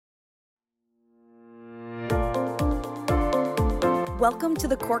Welcome to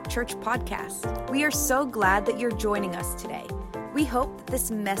the Cork Church Podcast. We are so glad that you're joining us today. We hope that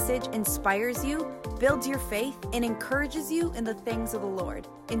this message inspires you, builds your faith, and encourages you in the things of the Lord.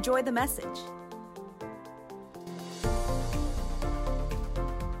 Enjoy the message.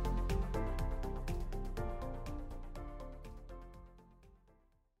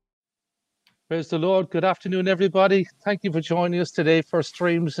 Praise the Lord. Good afternoon, everybody. Thank you for joining us today for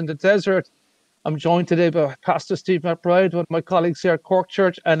Streams in the Desert. I'm joined today by Pastor Steve McBride, one of my colleagues here at Cork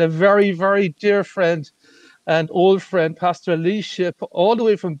Church, and a very, very dear friend and old friend, Pastor Lee Shipp, all the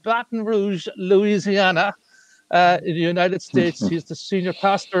way from Baton Rouge, Louisiana, in the United States. He's the senior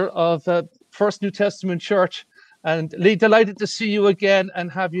pastor of First New Testament Church. And Lee, delighted to see you again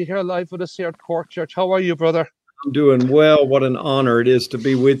and have you here live with us here at Cork Church. How are you, brother? I'm doing well. What an honor it is to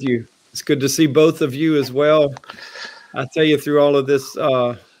be with you. It's good to see both of you as well. I tell you, through all of this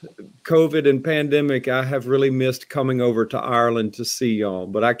COVID and pandemic, I have really missed coming over to Ireland to see y'all,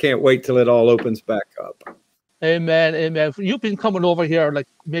 but I can't wait till it all opens back up. Amen, amen. You've been coming over here like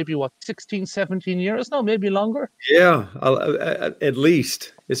maybe, 16, 17 years now, maybe longer? Yeah, at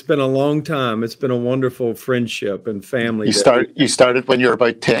least. It's been a long time. It's been a wonderful friendship and family. You started when you were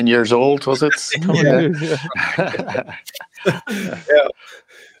about 10 years old, was it? Yeah.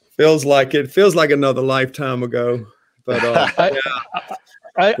 Feels like another lifetime ago. But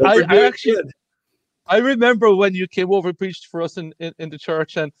I remember when you came over and preached for us in the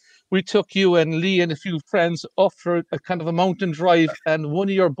church, and we took you and Lee and a few friends up for a kind of a mountain drive, and one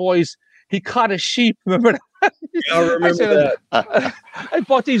of your boys, he caught a sheep. Remember that? Yeah, I remember that. I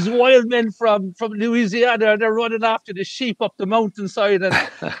bought these wild men from Louisiana, and they're running after the sheep up the mountainside, and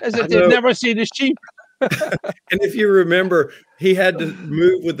as if they've never seen a sheep. And if you remember, he had to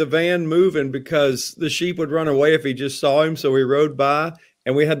move with the van moving because the sheep would run away if he just saw him. So we rode by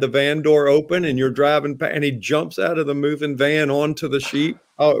and we had the van door open and you're driving and he jumps out of the moving van onto the sheep.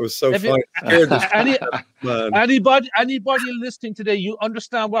 Oh, it was so funny. Anybody listening today, you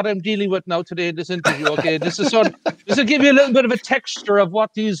understand what I'm dealing with now today in this interview, okay? This will give you a little bit of a texture of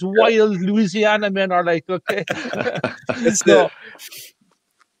what these wild Louisiana men are like, okay?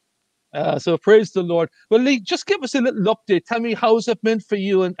 So praise the Lord. Well, Lee, just give us a little update. Tell me, how's it been for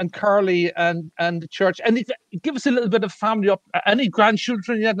you and Carly and the church? And give us a little bit of family up. Any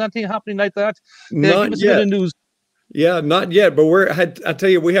grandchildren yet? Nothing happening like that? Not give us yet. A bit of news. Yeah, not yet. But I tell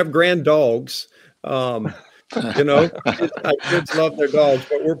you, we have grand dogs. Our kids love their dogs.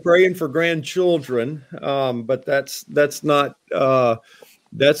 But we're praying for grandchildren. But that's not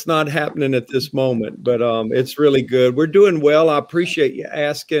happening at this moment, but it's really good. We're doing well. I appreciate you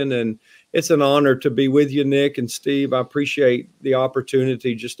asking, and it's an honor to be with you, Nick and Steve. I appreciate the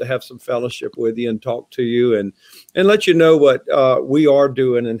opportunity just to have some fellowship with you and talk to you and let you know what we are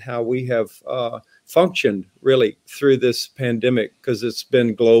doing and how we have functioned really through this pandemic, because it's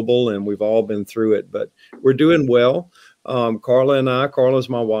been global and we've all been through it, but we're doing well. Carla's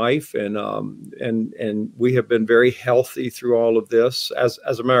my wife, and we have been very healthy through all of this. As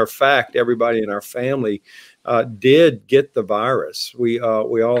a matter of fact, everybody in our family did get the virus. We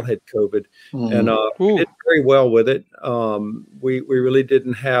all had COVID, and we did very well with it. We really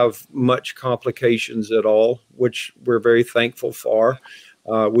didn't have much complications at all, which we're very thankful for.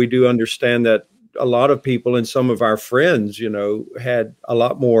 We do understand that a lot of people and some of our friends, had a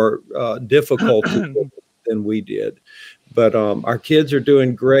lot more difficulty than we did. But our kids are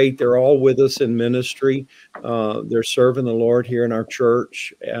doing great. They're all with us in ministry. They're serving the Lord here in our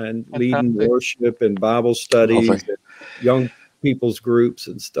church and leading worship and Bible studies, and young people's groups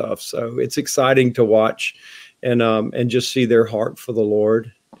and stuff. So it's exciting to watch and just see their heart for the Lord.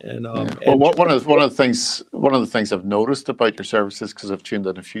 And one of the things I've noticed about your services, because I've tuned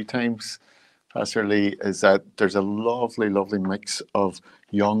in a few times, Pastor Lee, is that there's a lovely, lovely mix of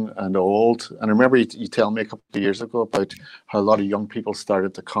young and old. And I remember you telling me a couple of years ago about how a lot of young people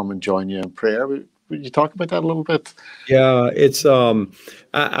started to come and join you in prayer. Would you talk about that a little bit? Yeah, it's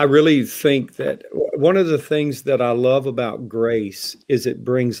I really think that one of the things that I love about grace is it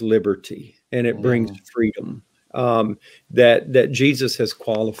brings liberty and it brings freedom. That Jesus has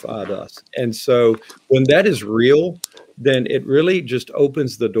qualified us. And so when that is real, then it really just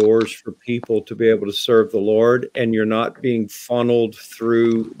opens the doors for people to be able to serve the Lord, and you're not being funneled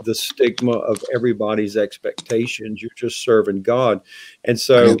through the stigma of everybody's expectations. You're just serving God. And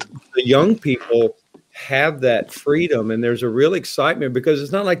so the young people have that freedom, and there's a real excitement, because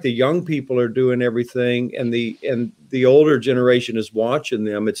it's not like the young people are doing everything and the older generation is watching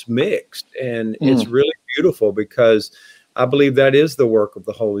them. It's mixed, and it's really beautiful, because I believe that is the work of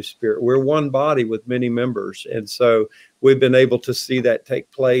the Holy Spirit. We're one body with many members. And so we've been able to see that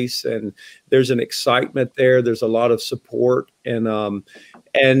take place, and there's an excitement there. There's a lot of support, and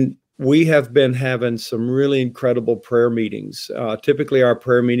we have been having some really incredible prayer meetings. Typically our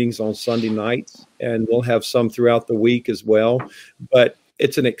prayer meetings on Sunday nights, and we'll have some throughout the week as well. But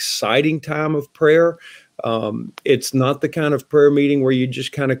it's an exciting time of prayer. It's not the kind of prayer meeting where you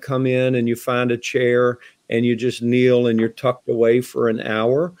just kind of come in and you find a chair and you just kneel and you're tucked away for an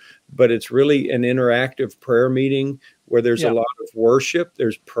hour. But it's really an interactive prayer meeting where there's a lot of worship,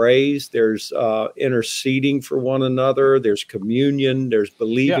 there's praise, there's interceding for one another, there's communion, there's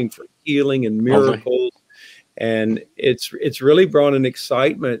believing for healing and miracles. And it's really brought an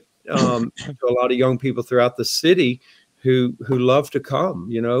excitement to a lot of young people throughout the city who love to come.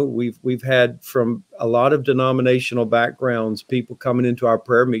 You know, we've had from a lot of denominational backgrounds, people coming into our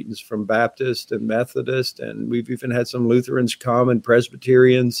prayer meetings from Baptist and Methodist, and we've even had some Lutherans come and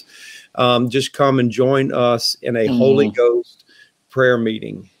Presbyterians just come and join us in a Holy Ghost prayer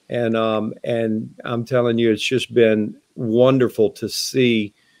meeting. And I'm telling you, it's just been wonderful to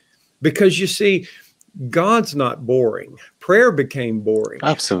see, because you see, God's not boring. Prayer became boring.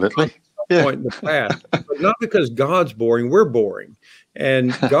 Absolutely. Point in the past, but not because God's boring, we're boring.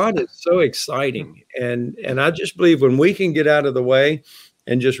 And God is so exciting. And I just believe when we can get out of the way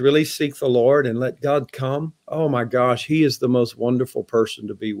and just really seek the Lord and let God come, oh my gosh, he is the most wonderful person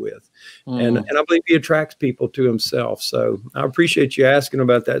to be with. And I believe he attracts people to himself. So I appreciate you asking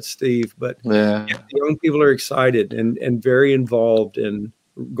about that, Steve. But the young people are excited and very involved in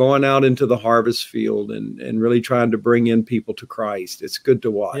going out into the harvest field and really trying to bring in people to Christ. It's good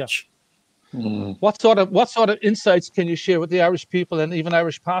to watch. What sort of insights can you share with the Irish people and even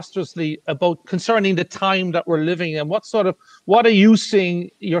Irish pastors, Lee, about concerning the time that we're living in? What are you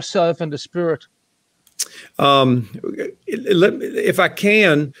seeing yourself in the Spirit? If I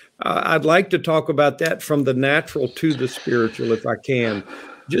can, I'd like to talk about that from the natural to the spiritual, if I can,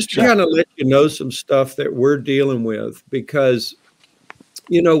 just to kind of let you know some stuff that we're dealing with, because,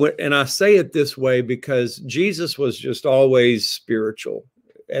 you know, and I say it this way because Jesus was just always spiritual.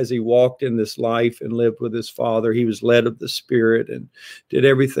 As he walked in this life and lived with his Father, he was led of the Spirit and did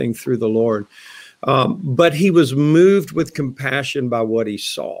everything through the Lord. But he was moved with compassion by what he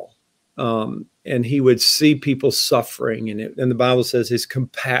saw. And he would see people suffering. And the Bible says his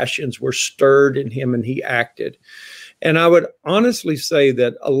compassions were stirred in him and he acted. And I would honestly say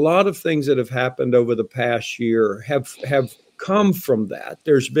that a lot of things that have happened over the past year have come from that.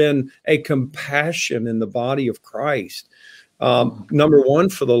 There's been a compassion in the body of Christ. Number one,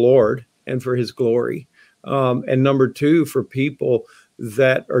 for the Lord and for his glory. And number two, for people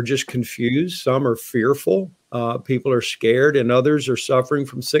that are just confused. Some are fearful. People are scared, and others are suffering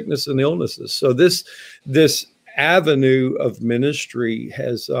from sickness and illnesses. So this avenue of ministry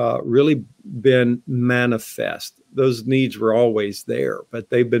has really been manifest. Those needs were always there,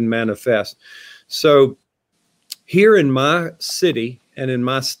 but they've been manifest. So here in my city and in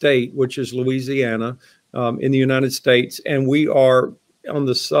my state, which is Louisiana, in the United States, and we are on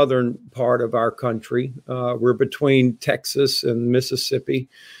the southern part of our country. We're between Texas and Mississippi.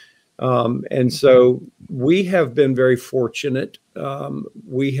 And so we have been very fortunate.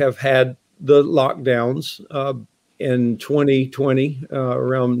 We have had the lockdowns in 2020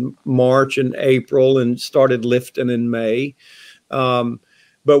 around March and April, and started lifting in May.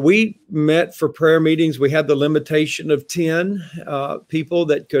 But we met for prayer meetings. We had the limitation of 10 people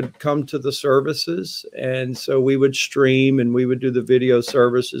that could come to the services. And so we would stream and we would do the video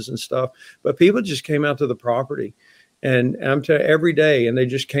services and stuff. But people just came out to the property. And I'm telling you, every day, and they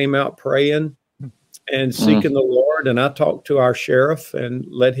just came out praying and seeking the Lord. And I talked to our sheriff and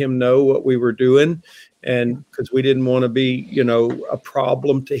let him know what we were doing. And because we didn't want to be, you know, a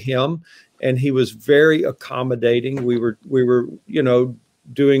problem to him. And he was very accommodating. We were, you know,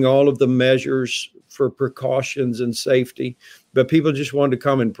 doing all of the measures for precautions and safety, but people just wanted to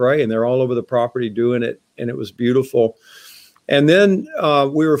come and pray, and they're all over the property doing it. And it was beautiful. And then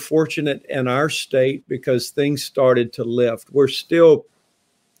we were fortunate in our state because things started to lift. We're still,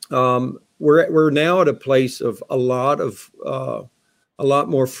 we're now at a place of a lot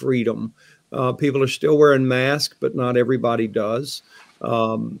more freedom. People are still wearing masks, but not everybody does.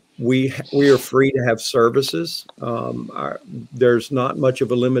 We are free to have services. There's not much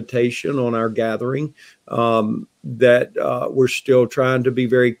of a limitation on our gathering, that we're still trying to be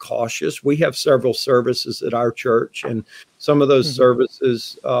very cautious. We have several services at our church, and some of those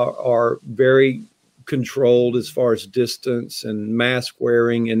services are very controlled as far as distance and mask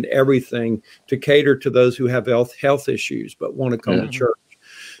wearing and everything to cater to those who have health issues but want to come to church.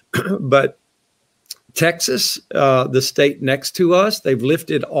 But Texas, the state next to us, they've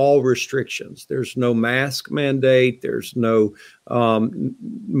lifted all restrictions. There's no mask mandate. There's no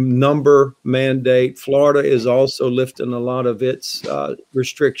number mandate. Florida is also lifting a lot of its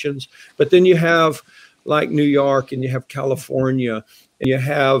restrictions. But then you have like New York, and you have California, and you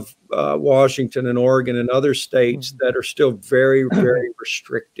have Washington and Oregon and other states that are still very, very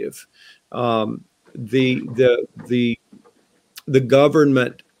restrictive. The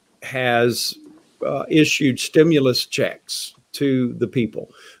government has issued stimulus checks to the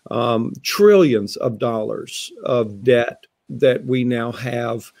people, trillions of dollars of debt that we now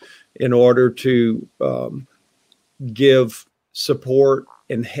have in order to give support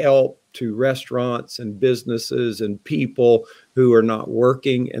and help to restaurants and businesses and people who are not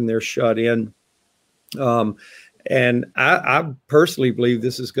working and they're shut in. And I personally believe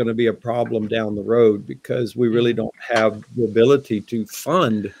this is going to be a problem down the road because we really don't have the ability to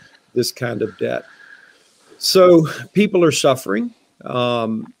fund this kind of debt. So people are suffering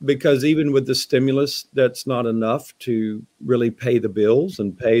because even with the stimulus, that's not enough to really pay the bills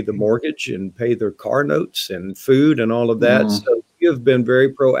and pay the mortgage and pay their car notes and food and all of that. So we have been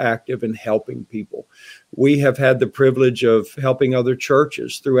very proactive in helping people. We have had the privilege of helping other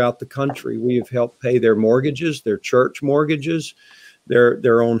churches throughout the country. We have helped pay their mortgages, their church mortgages,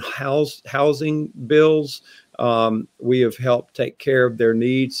 their own housing bills. We have helped take care of their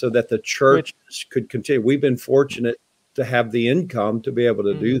needs so that the churches could continue. We've been fortunate to have the income to be able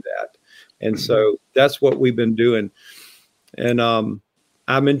to do that. And so that's what we've been doing. And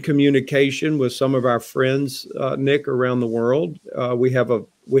I'm in communication with some of our friends, Nick, around the world. We have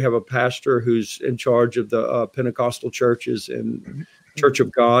a pastor who's in charge of the Pentecostal churches in Church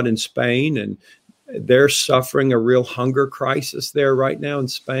of God in Spain, and they're suffering a real hunger crisis there right now in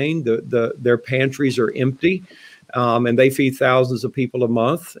Spain. Their pantries are empty, and they feed thousands of people a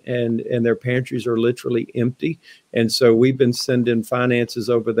month, and their pantries are literally empty. And so we've been sending finances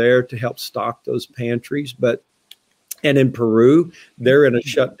over there to help stock those pantries. And in Peru, they're in a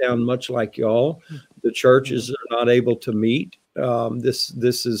shutdown, much like y'all. The churches are not able to meet. This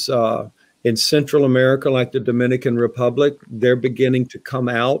is in Central America, like the Dominican Republic. They're beginning to come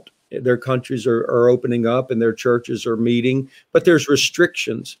out. Their countries are opening up and their churches are meeting, but there's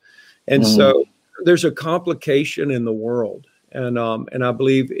restrictions. And so there's a complication in the world. And I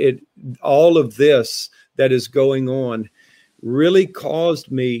believe all of this that is going on really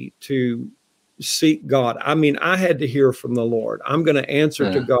caused me to seek God. I mean, I had to hear from the Lord. I'm going to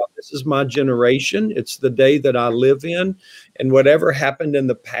answer to God. This is my generation. It's the day that I live in. And whatever happened in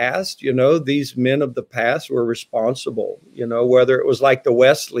the past, these men of the past were responsible, whether it was like the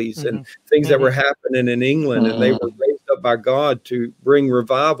Wesleys and things that were happening in England and they were raised up by God to bring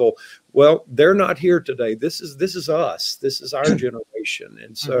revival. Well, they're not here today. This is us. This is our generation.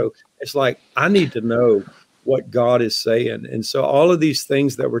 And so it's like, I need to know what God is saying. And so all of these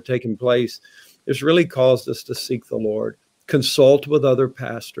things that were taking place, it's really caused us to seek the Lord, consult with other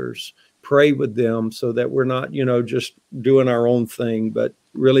pastors, pray with them so that we're not, just doing our own thing, but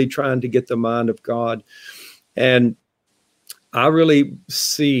really trying to get the mind of God. And I really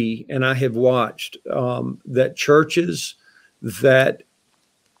see, and I have watched that churches that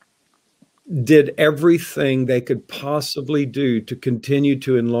did everything they could possibly do to continue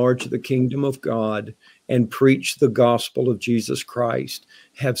to enlarge the kingdom of God and preach the gospel of Jesus Christ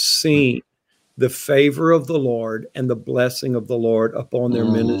have seen the favor of the Lord and the blessing of the Lord upon their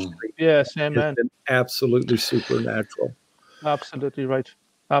ministry. Yes, amen. Absolutely supernatural. Absolutely right.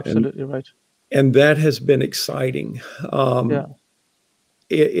 Absolutely right. And that has been exciting.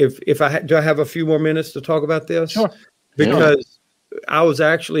 If do I have a few more minutes to talk about this? Sure. Because I was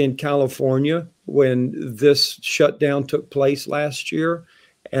actually in California when this shutdown took place last year,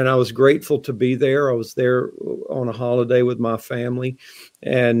 and I was grateful to be there. I was there on a holiday with my family,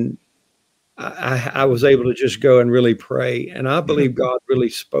 and I was able to just go and really pray. And I believe God really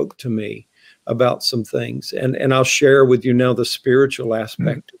spoke to me about some things. And I'll share with you now the spiritual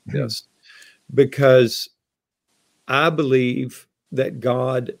aspect of this, because I believe that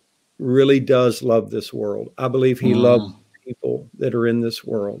God really does love this world. I believe he loves people that are in this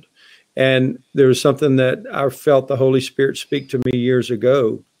world. And there was something that I felt the Holy Spirit speak to me years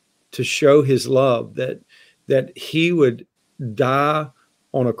ago to show his love, that he would die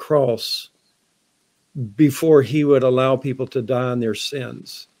on a cross before he would allow people to die in their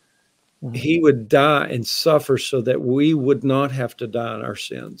sins. He would die and suffer so that we would not have to die in our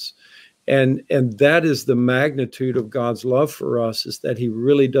sins. And that is the magnitude of God's love for us, is that he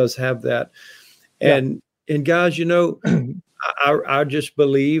really does have that. And guys, I just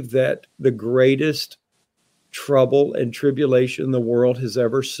believe that the greatest trouble and tribulation the world has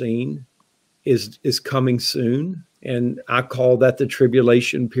ever seen is coming soon. And I call that the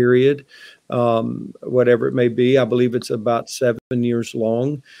tribulation period, whatever it may be. I believe it's about 7 years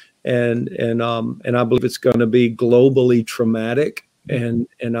long. And I believe it's going to be globally traumatic. And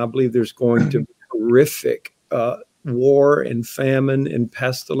I believe there's going to be horrific war and famine and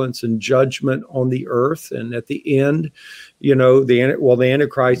pestilence and judgment on the earth. And at the end, the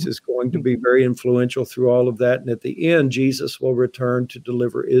Antichrist is going to be very influential through all of that. And at the end, Jesus will return to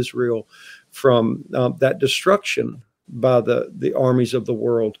deliver Israel from that destruction by the armies of the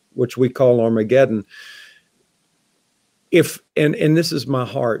world, which we call Armageddon. And this is my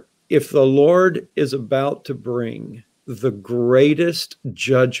heart, if the Lord is about to bring the greatest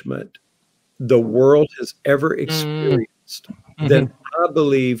judgment the world has ever experienced, then I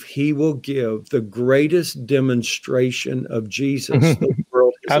believe he will give the greatest demonstration of Jesus the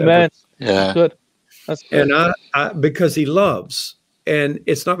world has Amen. ever. Yeah. Good. That's good. And I because he loves, and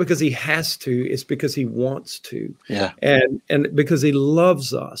it's not because he has to, it's because he wants to. Yeah. And because he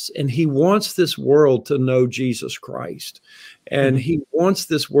loves us, and he wants this world to know Jesus Christ, and he wants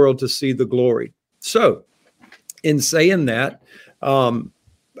this world to see the glory. So in saying that,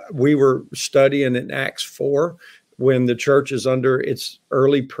 we were studying in Acts 4 when the church is under its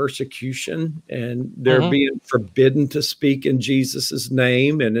early persecution and they're being forbidden to speak in Jesus's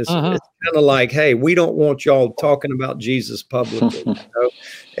name. And it's kind of like, hey, we don't want y'all talking about Jesus publicly.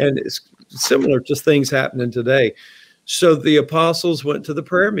 And it's similar to things happening today. So the apostles went to the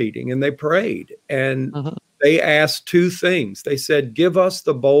prayer meeting and they prayed, and they asked 2 things. They said, give us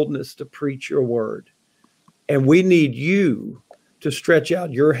the boldness to preach your word. And we need you to stretch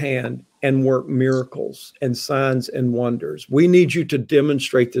out your hand and work miracles and signs and wonders. We need you to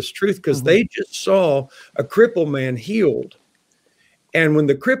demonstrate this truth, because they just saw a crippled man healed. And when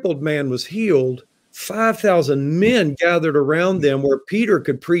the crippled man was healed, 5,000 men gathered around them where Peter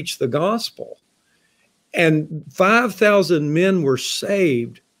could preach the gospel. And 5,000 men were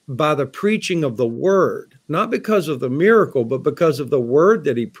saved by the preaching of the word, not because of the miracle, but because of the word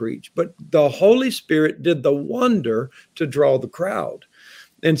that he preached. But the Holy Spirit did the wonder to draw the crowd.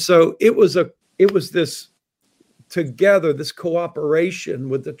 And so it was this together, this cooperation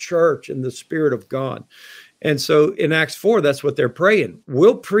with the church and the Spirit of God. And so in Acts 4, that's what they're praying.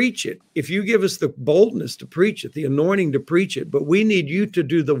 We'll preach it if you give us the boldness to preach it, the anointing to preach it, but we need you to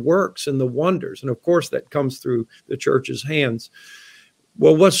do the works and the wonders. And of course, that comes through the church's hands.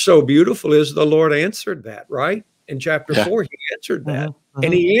 Well, what's so beautiful is the Lord answered that, right? In chapter 4, he answered that.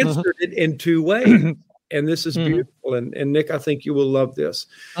 And he answered it in 2 ways. And this is beautiful. And Nick, I think you will love this.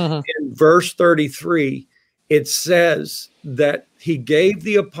 In verse 33, it says that he gave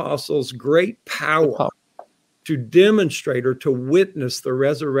the apostles great power to demonstrate or to witness the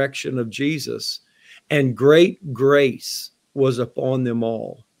resurrection of Jesus, and great grace was upon them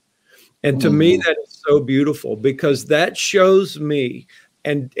all. And to me, that is so beautiful, because that shows me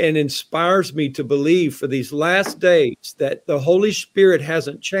and inspires me to believe for these last days that the Holy Spirit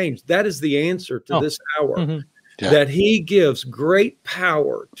hasn't changed. That is the answer to this hour, that he gives great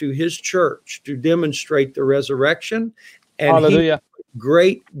power to his church to demonstrate the resurrection, and Hallelujah.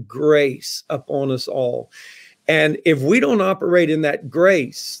 Great grace upon us all. And if we don't operate in that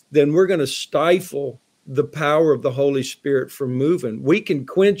grace, then we're going to stifle the power of the Holy Spirit from moving. We can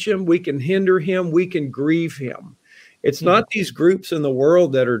quench him, we can hinder him, we can grieve him. It's not these groups in the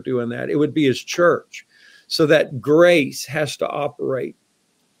world that are doing that. It would be his church. So that grace has to operate.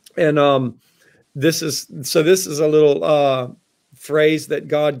 And this is a little phrase that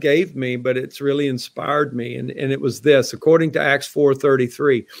God gave me, but it's really inspired me. And it was this, according to Acts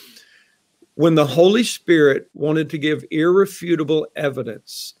 4:33. When the Holy Spirit wanted to give irrefutable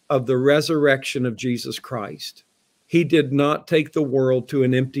evidence of the resurrection of Jesus Christ, he did not take the world to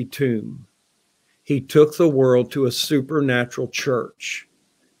an empty tomb. He took the world to a supernatural church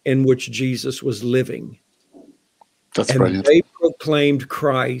in which Jesus was living. That's and brilliant. They proclaimed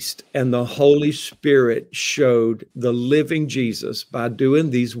Christ, and the Holy Spirit showed the living Jesus by doing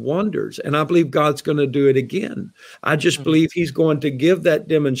these wonders. And I believe God's going to do it again. I just believe he's going to give that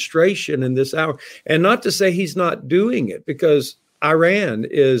demonstration in this hour. And not to say he's not doing it, because Iran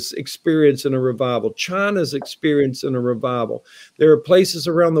is experiencing a revival. China's experiencing a revival. There are places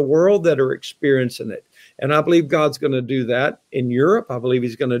around the world that are experiencing it. And I believe God's going to do that in Europe. I believe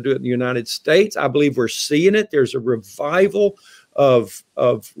he's going to do it in the United States. I believe we're seeing it. There's a revival of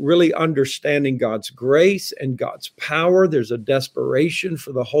really understanding God's grace and God's power. There's a desperation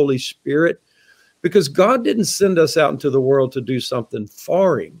for the Holy Spirit, because God didn't send us out into the world to do something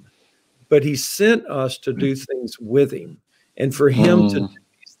for him, but he sent us to do things with him and for him to do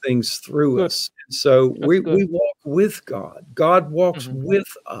these things through us. And so we walk with God. God walks with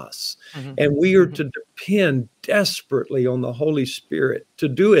us. And we are to depend desperately on the Holy Spirit to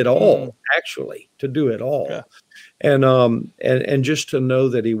do it all, actually, to do it all. Yeah. And just to know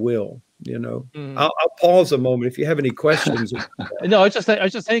that he will, I'll pause a moment if you have any questions. No, I was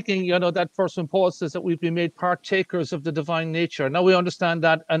just thinking, that verse when Paul says that we've been made partakers of the divine nature. Now we understand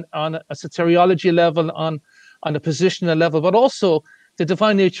that on a soteriology level, on a positional level, but also the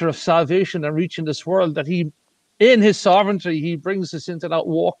divine nature of salvation and reaching this world, that he, in his sovereignty, he brings us into that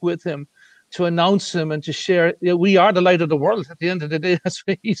walk with him to announce him and to share. We are the light of the world at the end of the day. That's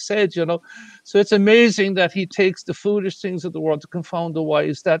what he said, So it's amazing that he takes the foolish things of the world to confound the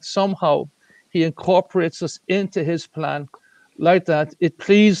wise, that somehow he incorporates us into his plan like that. It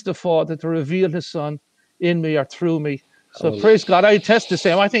pleased the Father to reveal his Son in me or through me. So praise God. I attest the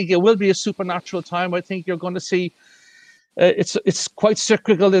same. I think it will be a supernatural time. I think you're going to see it's quite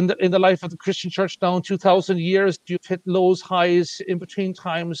cyclical in the life of the Christian church now. In 2,000 years, you've hit lows, highs in between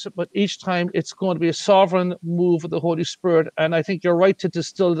times, but each time it's going to be a sovereign move of the Holy Spirit. And I think you're right to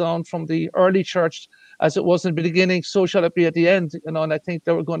distill down from the early church as it was in the beginning, so shall it be at the end. And I think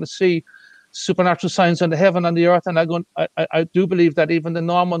that we're going to see supernatural signs on the heaven and the earth. And I do believe that even the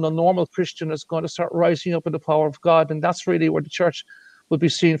normal Christian is going to start rising up in the power of God. And that's really where the church will be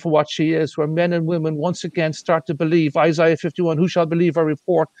seen for what she is, where men and women once again start to believe. Isaiah 51, who shall believe our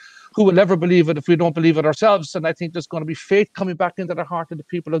report? Who will ever believe it if we don't believe it ourselves? And I think there's going to be faith coming back into the heart of the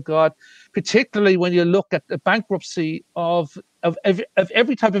people of God, particularly when you look at the bankruptcy of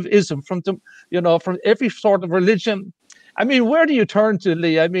every type of ism, from every sort of religion. I mean, where do you turn to,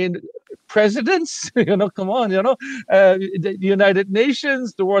 Lee? I mean, presidents, come on, the United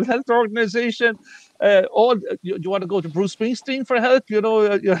Nations, the World Health Organization, you want to go to Bruce Springsteen for help?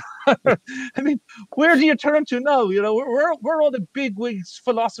 I mean, where do you turn to now? We're all the big wigs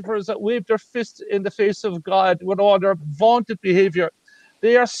philosophers that wave their fists in the face of God with all their vaunted behavior.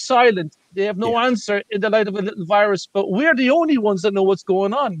 They are silent. They have no answer in the light of a little virus, but we're the only ones that know what's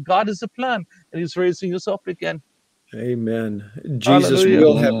going on. God has a plan, and he's raising us up again. Amen. Jesus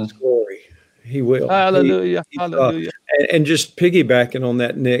will have his glory. He will. Hallelujah. Hallelujah. And just piggybacking on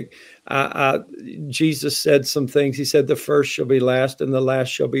that, Nick, Jesus said some things. He said, the first shall be last and the last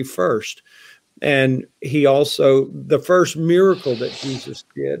shall be first. And he also, the first miracle that Jesus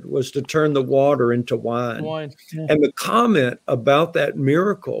did was to turn the water into wine. Yeah. And the comment about that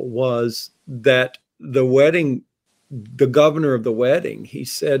miracle was that the governor of the wedding, he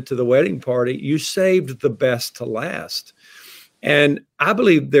said to the wedding party, you saved the best to last. And I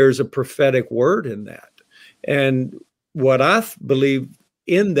believe there's a prophetic word in that. And what I believe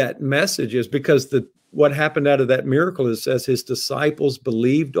in that message is because what happened out of that miracle, it says his disciples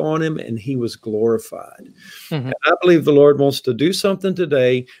believed on him and he was glorified. And I believe the Lord wants to do something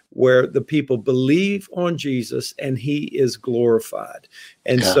today where the people believe on Jesus and he is glorified.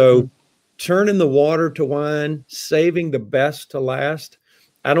 And so turning the water to wine, saving the best to last.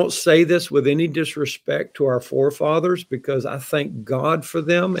 I don't say this with any disrespect to our forefathers, because I thank God for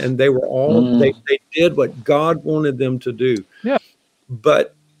them, and they were all they did what God wanted them to do. Yeah.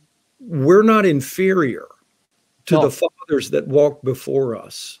 But we're not inferior to the fathers that walked before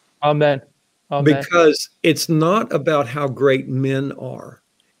us. Amen. Because it's not about how great men are.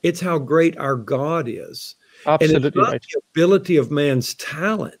 It's how great our God is. Absolutely. And it's not the ability of man's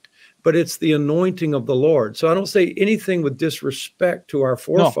talent, but it's the anointing of the Lord. So I don't say anything with disrespect to our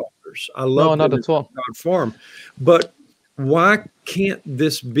forefathers. I love not at all. God form. But why can't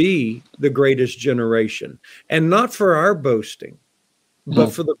this be the greatest generation? And not for our boasting,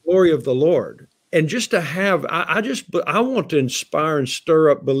 but for the glory of the Lord. And just to have, I want to inspire and stir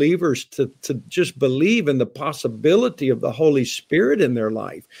up believers to just believe in the possibility of the Holy Spirit in their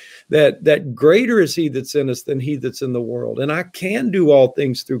life, that greater is he that's in us than he that's in the world. And I can do all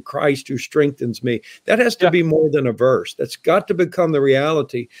things through Christ who strengthens me. That has to be more than a verse. That's got to become the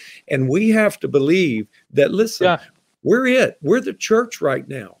reality. And we have to believe that, listen, we're the church right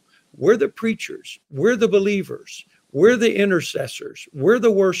now. We're the preachers. We're the believers. We're the intercessors. We're the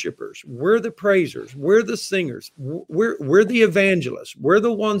worshipers. We're the praisers. We're the singers. We're the evangelists. We're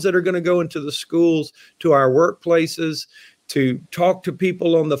the ones that are going to go into the schools, to our workplaces, to talk to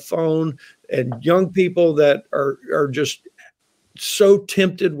people on the phone, and young people that are just so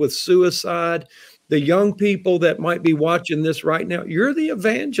tempted with suicide. The young people that might be watching this right now, you're the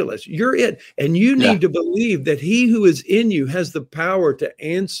evangelist. You're it. And you need to believe that he who is in you has the power to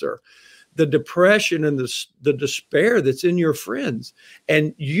answer the depression and the despair that's in your friends.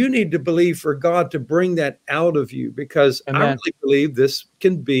 And you need to believe for God to bring that out of you, because I really believe this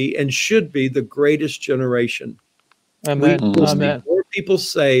can be and should be the greatest generation. Amen. We will see more people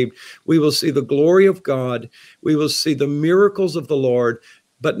saved, we will see the glory of God. We will see the miracles of the Lord,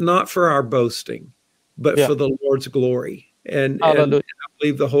 but not for our boasting, but for the Lord's glory. And I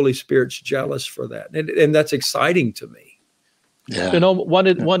believe the Holy Spirit's jealous for that. And that's exciting to me. Yeah. You know, one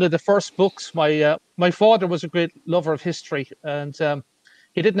of the first books, my father was a great lover of history, and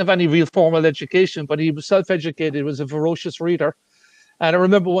he didn't have any real formal education, but he was self-educated. He was a voracious reader. And I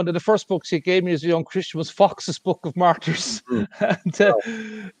remember one of the first books he gave me as a young Christian was Fox's Book of Martyrs. And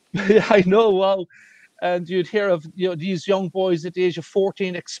I know, wow. And you'd hear of these young boys at the age of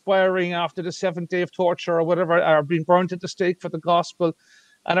 14 expiring after the seventh day of torture or whatever, or being burnt at the stake for the gospel.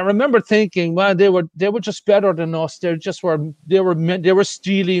 And I remember thinking, man, they were just better than us. They were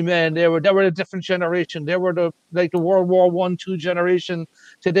steely men. They were a different generation. They were the World War I, II generation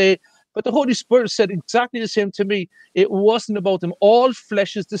today. But the Holy Spirit said exactly the same to me. It wasn't about them. All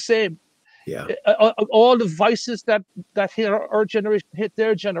flesh is the same. Yeah. All the vices that hit our generation hit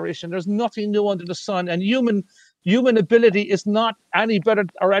their generation. There's nothing new under the sun. And human ability is not any better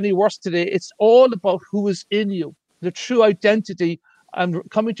or any worse today. It's all about who is in you, the true identity, and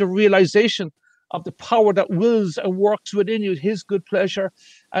coming to realization of the power that wills and works within you, his good pleasure.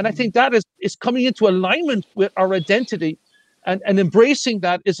 And I think that is coming into alignment with our identity, and embracing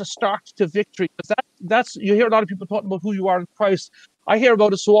that is a start to victory. That's you hear a lot of people talking about who you are in Christ. I hear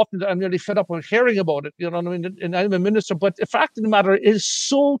about it so often that I'm nearly fed up with hearing about it. You know what I mean? And I'm a minister, but the fact of the matter is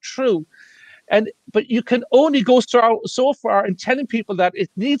so true. But you can only go so far in telling people that it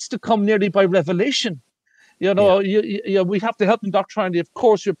needs to come nearly by revelation. You know, we have to help them doctrinally. Of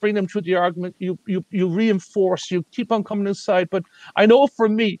course, you bring them through the argument. You reinforce. You keep on coming inside. But I know for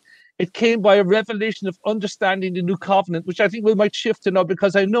me, it came by a revelation of understanding the new covenant, which I think we might shift to now,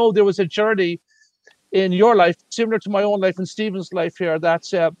 because I know there was a journey in your life, similar to my own life and Stephen's life here,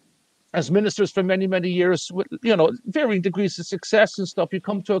 that as ministers for many, many years, with, varying degrees of success and stuff, you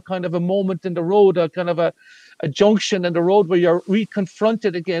come to a kind of a moment in the road, a kind of a junction in the road where you're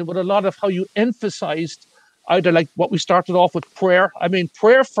reconfronted again with a lot of how you emphasized either like what we started off with prayer. I mean,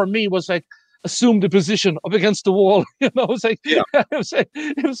 prayer for me was like assume the position up against the wall. It was like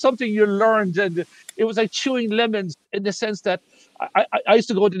it was something you learned, and it was like chewing lemons in the sense that I used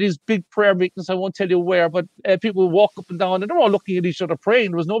to go to these big prayer meetings. I won't tell you where, but people would walk up and down, and they're all looking at each other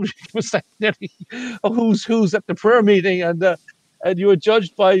praying. There was nobody was like who's at the prayer meeting, and you were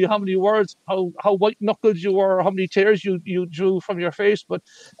judged by how many words, how white knuckled you were, how many tears you drew from your face.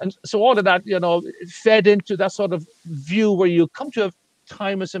 And so all of that, fed into that sort of view where you come to a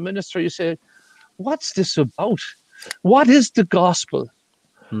time as a minister, you say, what's this about? What is the gospel?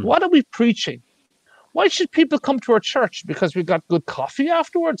 What are we preaching? Why should people come to our church? Because we got good coffee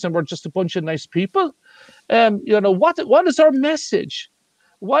afterwards and we're just a bunch of nice people? What is our message?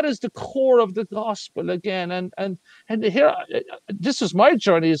 What is the core of the gospel again? And here, this is my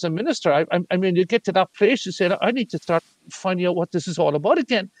journey as a minister. I mean, you get to that place, you say, I need to start finding out what this is all about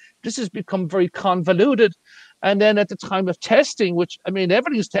again. This has become very convoluted. And then at the time of testing, which, I mean,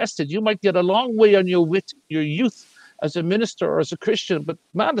 everything's tested. You might get a long way on your youth as a minister or as a Christian, but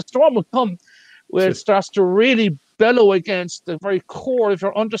man, the storm will come where it starts to really bellow against the very core of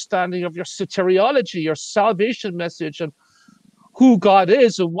your understanding of your soteriology, your salvation message, and who God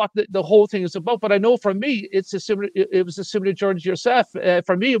is and what the whole thing is about. But I know for me, it was a similar journey to yourself.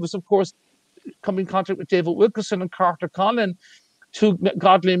 For me, it was, of course, coming in contact with David Wilkerson and Carter Conlon, two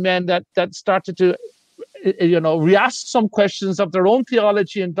godly men that started to re-ask some questions of their own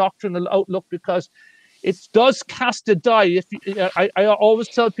theology and doctrinal outlook, because it does cast a die. I always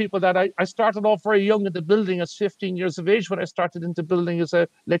tell people that I started off very young in the building, as 15 years of age when I started into building as an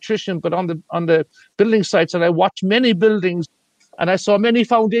electrician, but on the building sites, and I watched many buildings, and I saw many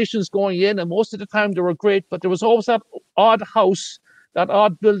foundations going in, and most of the time they were great, but there was always that odd house, that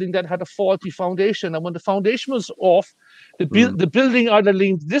odd building that had a faulty foundation, and when the foundation was off, the building either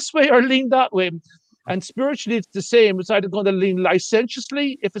leaned this way or leaned that way. And spiritually, it's the same. It's either going to lean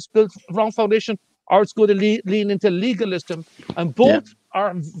licentiously if it's built wrong foundation, or it's going to lean into legalism. And both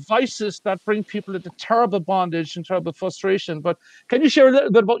are vices that bring people into terrible bondage and terrible frustration. But can you share a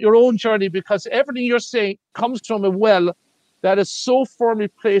little bit about your own journey? Because everything you're saying comes from a well that is so firmly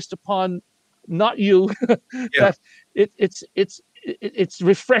placed upon not you that it's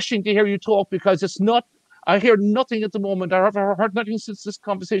refreshing to hear you talk, because it's not. I hear nothing at the moment. I've heard nothing since this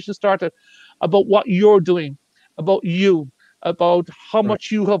conversation started about what you're doing, about you, about how much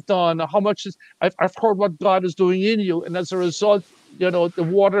you have done, how much I've heard what God is doing in you, and as a result, the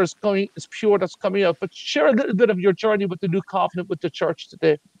water is pure that's coming out. But share a little bit of your journey with the new covenant with the church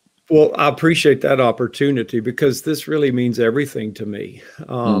today. Well, I appreciate that opportunity, because this really means everything to me.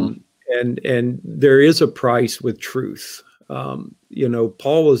 And there is a price with truth.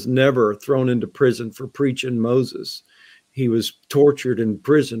 Paul was never thrown into prison for preaching Moses. He was tortured in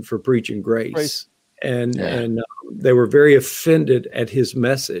prison for preaching grace. And they were very offended at his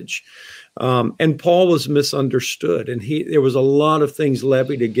message. And Paul was misunderstood, and there was a lot of things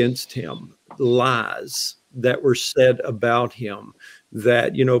levied against him, lies that were said about him,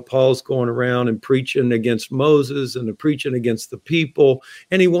 that, Paul's going around and preaching against Moses and preaching against the people.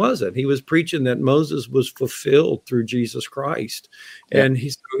 And he wasn't. He was preaching that Moses was fulfilled through Jesus Christ. Yeah. And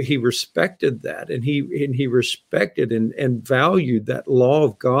he respected that. And he respected and valued that law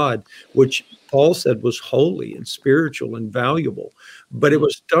of God, which Paul said was holy and spiritual and valuable, but it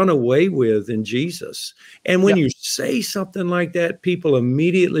was done away with in Jesus. And when you say something like that, people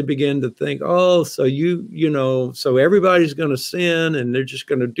immediately begin to think, oh, so so everybody's going to sin and they're just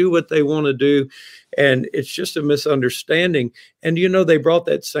going to do what they want to do. And it's just a misunderstanding. And, they brought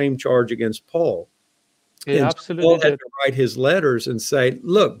that same charge against Paul. Yeah, absolutely. Paul had to write his letters and say,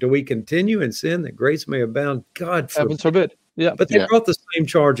 look, do we continue in sin that grace may abound? God forbid. Yeah. But they brought the same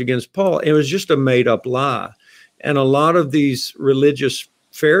charge against Paul. It was just a made up lie. And a lot of these religious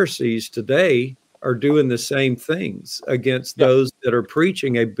Pharisees today are doing the same things against those that are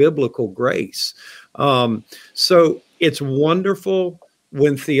preaching a biblical grace. So it's wonderful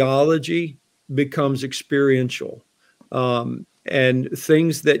when theology becomes experiential, and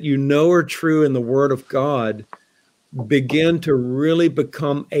things that are true in the Word of God begin to really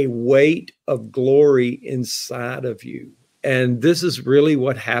become a weight of glory inside of you. And this is really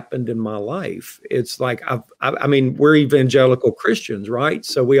what happened in my life. It's like, we're evangelical Christians, right?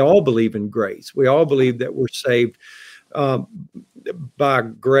 So we all believe in grace. We all believe that we're saved by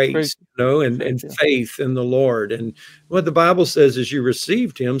grace, and faith in the Lord. And what the Bible says is you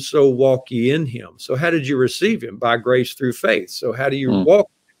received him, so walk ye in him. So how did you receive him? By grace through faith. So how do you walk?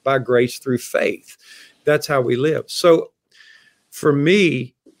 By grace through faith. That's how we live. So for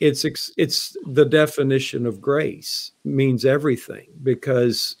me, it's the definition of grace means everything,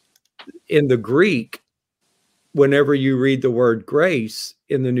 because in the Greek, whenever you read the word grace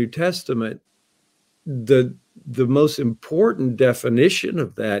in the New Testament, the most important definition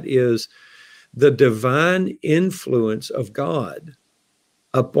of that is the divine influence of God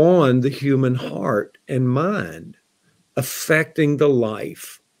upon the human heart and mind, affecting the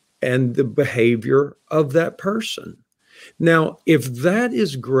life and the behavior of that person. Now, if that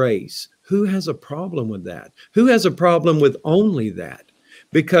is grace, who has a problem with that? Who has a problem with only that?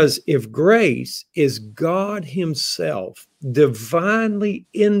 Because if grace is God himself divinely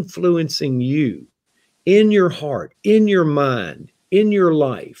influencing you in your heart, in your mind, in your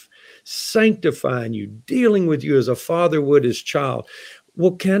life, sanctifying you, dealing with you as a father would his child,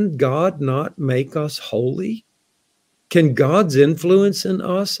 well, can God not make us holy? Can God's influence in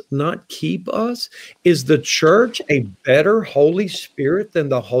us not keep us? Is the church a better Holy Spirit than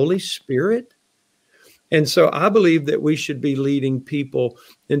the Holy Spirit? And so I believe that we should be leading people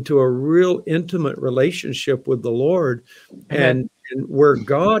into a real intimate relationship with the Lord, and where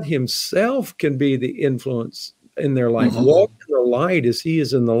God himself can be the influence in their life. Walk in the light as he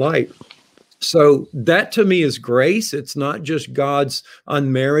is in the light. So that to me is grace. It's not just God's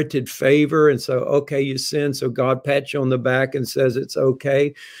unmerited favor. And so, okay, you sin, so God pats you on the back and says it's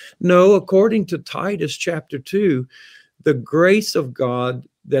okay. No, according to Titus chapter 2, the grace of God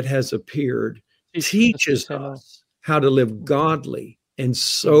that has appeared teaches us how to live godly and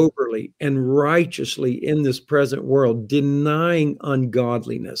soberly and righteously in this present world, denying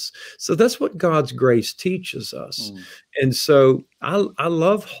ungodliness. So that's what God's grace teaches us. And so I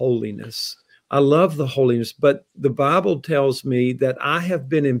love holiness. I love the holiness, but the Bible tells me that I have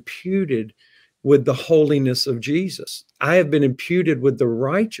been imputed with the holiness of Jesus. I have been imputed with the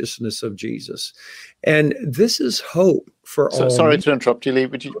righteousness of Jesus. And this is hope for all. Sorry to interrupt you, Lee.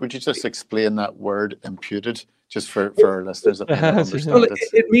 Would you just explain that word imputed, just for our listeners that may not understand? Well,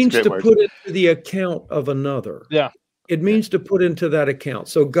 it means to put into the account of another. Yeah. It means to put into that account.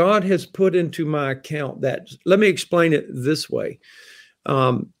 So God has put into my account that, let me explain it this way.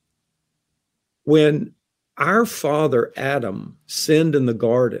 When our father Adam sinned in the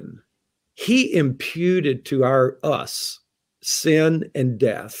garden, he imputed to us sin and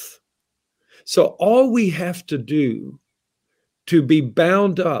death. So all we have to do to be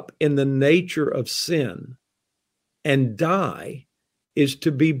bound up in the nature of sin and die is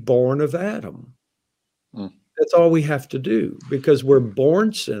to be born of Adam. That's all we have to do, because we're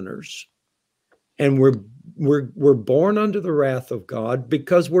born sinners, and we're born under the wrath of God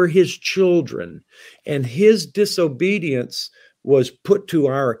because we're his children, and his disobedience was put to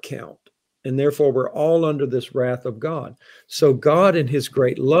our account. And therefore, we're all under this wrath of God. So God, in his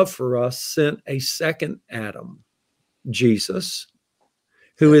great love for us, sent a second Adam Jesus,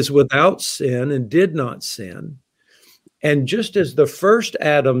 who is without sin and did not sin. And just as the first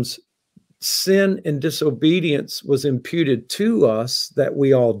Adam's sin and disobedience was imputed to us, that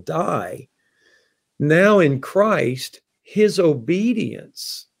we all die, now in Christ, his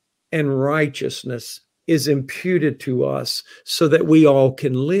obedience and righteousness is imputed to us so that we all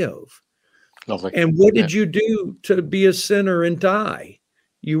can live. Lovely. And what did you do to be a sinner and die?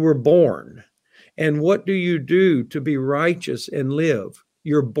 You were born. And what do you do to be righteous and live?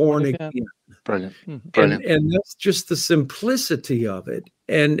 You're born again. Brilliant. Brilliant. And that's just the simplicity of it.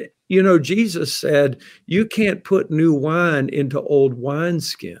 And, you know, Jesus said, you can't put new wine into old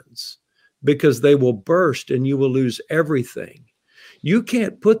wineskins because they will burst and you will lose everything. You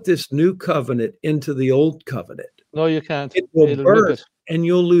can't put this new covenant into the old covenant. No, you can't. It will burst and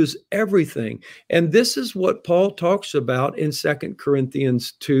you'll lose everything. And this is what Paul talks about in 2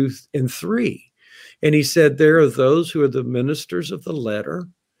 Corinthians 2 and 3. And he said, there are those who are the ministers of the letter,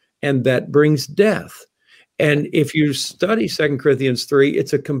 and that brings death. And if you study 2 Corinthians 3,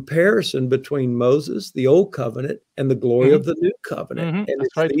 it's a comparison between Moses, the old covenant, and the glory of the new covenant. And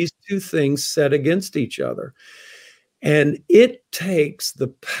it's these two things set against each other. And it takes the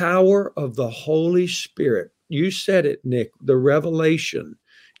power of the Holy Spirit. You said it, Nick, the revelation.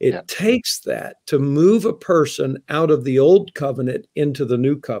 It takes that to move a person out of the old covenant into the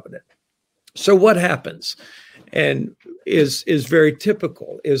new covenant. So what happens, and is very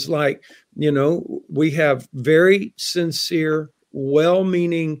typical, is like, you know, we have very sincere,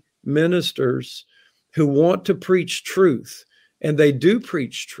 well-meaning ministers who want to preach truth, and they do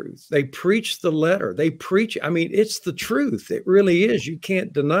preach truth. They preach the letter. They preach, I mean, it's the truth. It really is. You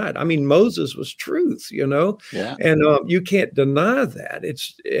can't deny it. I mean, Moses was truth, you know, and you can't deny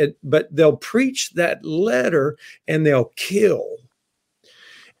that. But they'll preach that letter and they'll kill.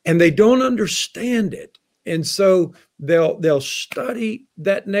 And they don't understand it. And so they'll study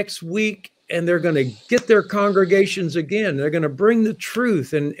that next week, and they're going to get their congregations again. They're going to bring the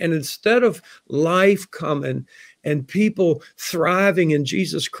truth. And instead of life coming and people thriving in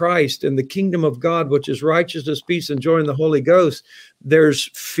Jesus Christ and the kingdom of God, which is righteousness, peace, and joy in the Holy Ghost, there's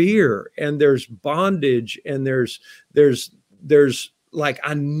fear and there's bondage and there's like,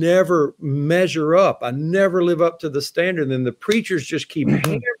 I never measure up. I never live up to the standard. And then the preachers just keep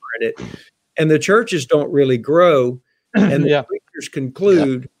hammering it. And the churches don't really grow. And the preachers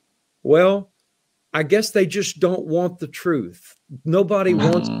conclude, well, I guess they just don't want the truth. Nobody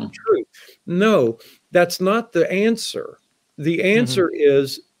wants the truth. No, that's not the answer. The answer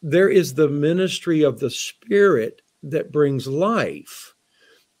is there is the ministry of the Spirit that brings life.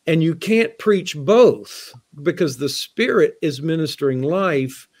 And you can't preach both, because the Spirit is ministering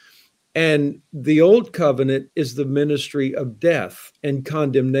life and the old covenant is the ministry of death and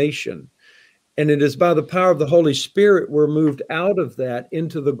condemnation. And it is by the power of the Holy Spirit we're moved out of that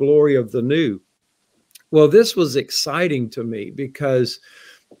into the glory of the new. Well, this was exciting to me because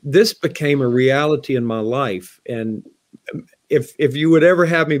this became a reality in my life. And if you would ever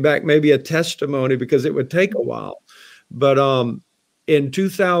have me back, maybe a testimony, because it would take a while. But in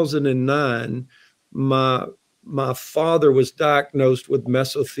 2009, my father was diagnosed with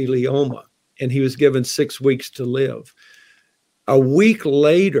mesothelioma, and he was given 6 weeks to live. A week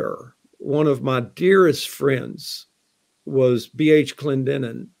later, one of my dearest friends was B.H.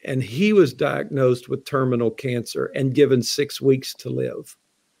 Clendenin, and he was diagnosed with terminal cancer and given 6 weeks to live.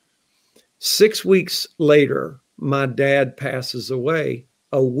 6 weeks later, my dad passes away.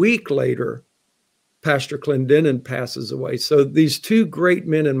 A week later, Pastor Clendenin passes away. So these two great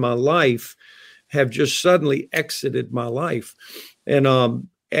men in my life have just suddenly exited my life.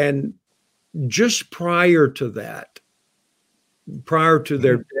 And just prior to that, prior to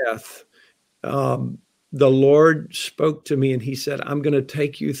their death, the Lord spoke to me and he said, I'm going to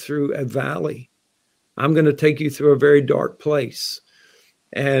take you through a valley. I'm going to take you through a very dark place.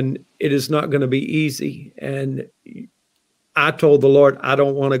 And it is not going to be easy. And I told the Lord, I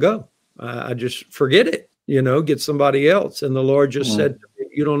don't want to go. I just forget it, get somebody else. And the Lord just said to me,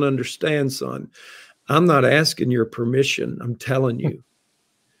 you don't understand, son. I'm not asking your permission. I'm telling you.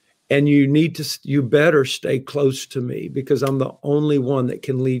 And you better stay close to me, because I'm the only one that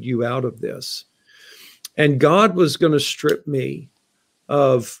can lead you out of this. And God was going to strip me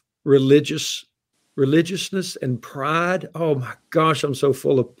of religiousness and pride. Oh my gosh, I'm so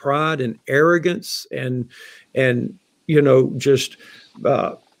full of pride and arrogance and just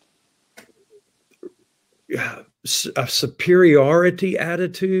a superiority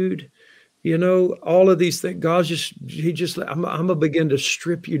attitude. All of these things. God I'm gonna begin to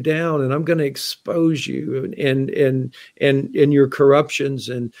strip you down, and I'm going to expose you and your corruptions.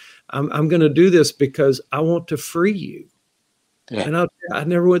 And I'm going to do this because I want to free you. Yeah. And I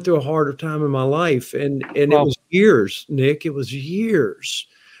never went through a harder time in my life. And it Wow. was years, Nick, it was years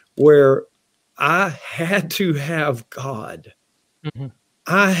where I had to have God. Mm-hmm.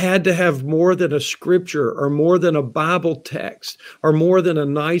 I had to have more than a scripture or more than a Bible text or more than a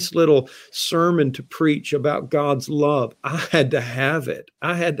nice little sermon to preach about God's love. I had to have it.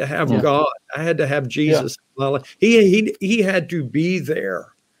 I had to have God. I had to have Jesus in my life. He had to be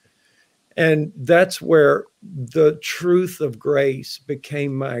there. And that's where the truth of grace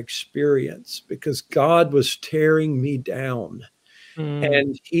became my experience, because God was tearing me down.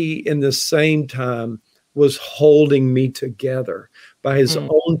 And he, in the same time, was holding me together by his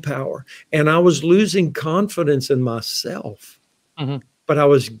own power. And I was losing confidence in myself, but I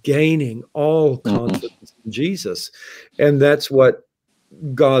was gaining all confidence in Jesus. And that's what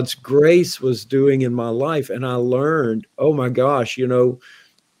God's grace was doing in my life. And I learned, oh my gosh, you know,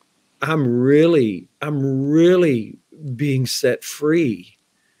 I'm really being set free,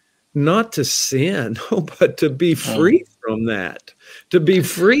 not to sin, but to be free from that, to be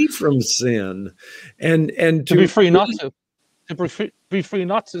free from sin, and to be free not to be free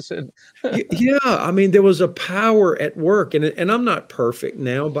not to sin. Yeah, I mean, there was a power at work, and I'm not perfect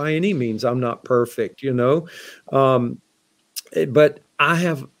now by any means. I'm not perfect, you know, but I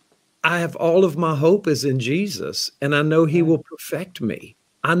have all of my hope is in Jesus, and I know he will perfect me.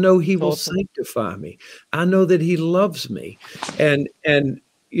 I know he will sanctify me. I know that he loves me. And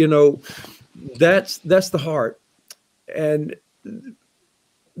you know, that's the heart. And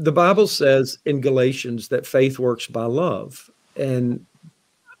the Bible says in Galatians that faith works by love. And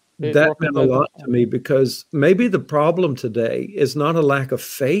that meant a lot to me, because maybe the problem today is not a lack of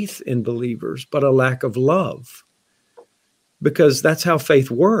faith in believers, but a lack of love. Because that's how faith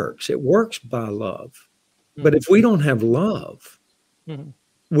works. It works by love. But if we don't have love,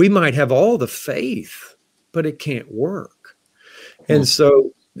 we might have all the faith, but it can't work. And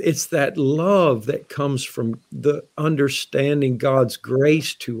so it's that love that comes from the understanding God's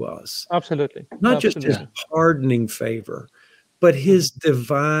grace to us. Absolutely. Not just his pardoning favor, but his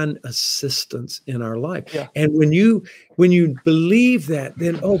divine assistance in our life. Yeah. And when you believe that,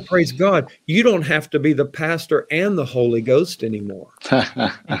 then, oh, praise God, you don't have to be the pastor and the Holy Ghost anymore.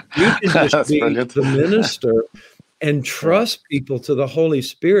 You can just be the minister and trust people to the Holy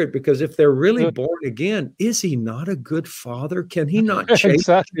Spirit, because if they're really born again, is he not a good father? Can he not change?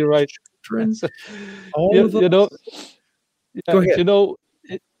 Exactly right. All of us? You know, Go ahead. You know,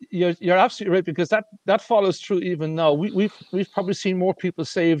 you're absolutely right, because that follows through even now. We've probably seen more people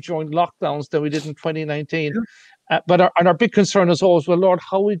saved during lockdowns than we did in 2019. But our big concern is always, well, Lord,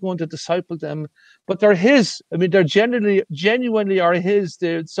 how are we going to disciple them? But they're his. I mean, they're genuinely are his.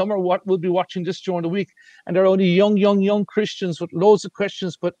 Some are what will be watching this during the week, and they're only young Christians with loads of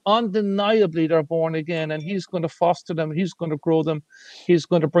questions, but undeniably they're born again, and he's going to foster them. He's going to grow them. He's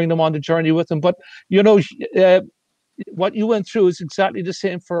going to bring them on the journey with him. But, you know, what you went through is exactly the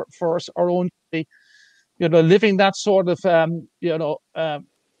same for us, our own, you know, living that sort of,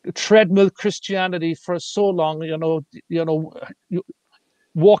 treadmill Christianity for so long, you know,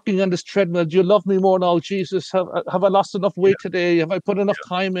 walking on this treadmill. Do you love me more now, Jesus? Have I lost enough weight today? Have I put enough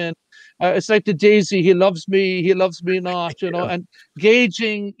time in? It's like the daisy. He loves me not, you know, and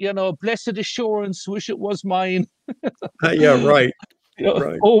gauging, you know, blessed assurance, wish it was mine. Yeah, right. You know,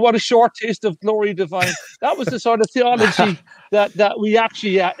 right. Oh, what a short taste of glory divine. That was the sort of theology that we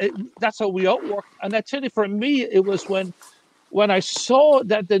actually, that's how we outwork. And I tell you, for me, it was when I saw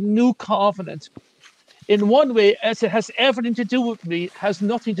that the new covenant, in one way, as it has everything to do with me, has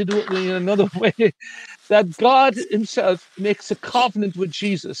nothing to do with me in another way, that God himself makes a covenant with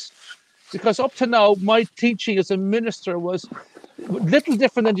Jesus. Because up to now, my teaching as a minister was little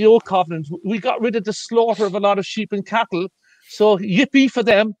different than the old covenant. We got rid of the slaughter of a lot of sheep and cattle. So yippee for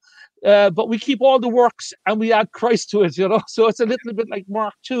them. But we keep all the works and we add Christ to it, you know. So it's a little bit like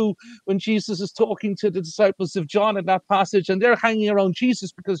Mark 2, when Jesus is talking to the disciples of John in that passage, and they're hanging around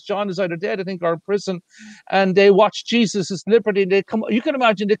Jesus because John is either dead, I think, or in prison, and they watch Jesus' liberty. And you can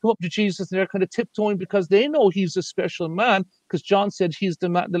imagine they come up to Jesus and they're kind of tiptoeing because they know he's a special man, because John said he's the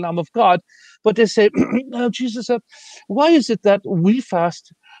Lamb of God. But they say, "Now, Jesus, why is it that we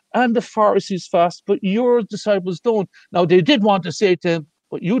fast and the Pharisees fast, but your disciples don't?" Now, they did want to say to him,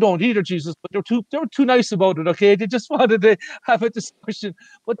 "But you don't either, Jesus." But they were too nice about it. Okay, they just wanted to have a discussion.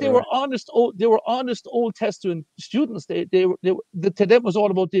 But they were honest. They were honest Old Testament students. To them was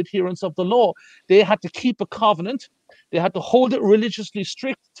all about the adherence of the law. They had to keep a covenant. They had to hold it religiously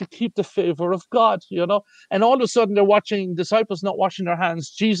strict to keep the favor of God, you know. And all of a sudden, they're watching disciples not washing their hands.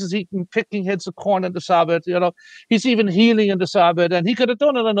 Jesus picking heads of corn on the Sabbath, you know. He's even healing on the Sabbath, and he could have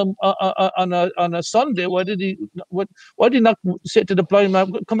done it on a Sunday. Why did he not say to the blind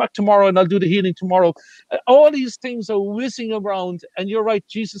man, "Come back tomorrow, and I'll do the healing tomorrow"? All these things are whizzing around, and you're right.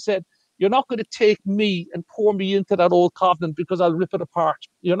 Jesus said, "You're not going to take me and pour me into that old covenant because I'll rip it apart.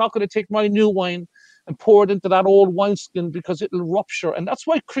 You're not going to take my new wine and pour it into that old wineskin because it'll rupture." And that's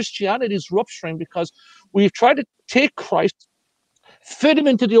why Christianity is rupturing, because we've tried to take Christ, fit him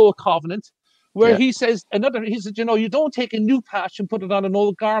into the old covenant, where he says, you know, you don't take a new patch and put it on an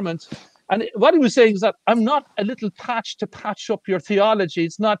old garment. And what he was saying is that I'm not a little patch to patch up your theology.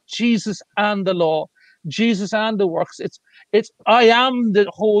 It's not Jesus and the law, Jesus and the works. It's I am the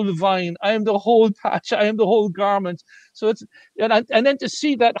whole vine. I am the whole patch. I am the whole garment. So it's and then to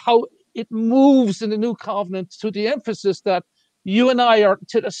see that how it moves in the new covenant to the emphasis that you and I are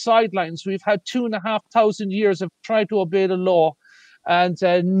to the sidelines. We've had 2,500 years of trying to obey the law, and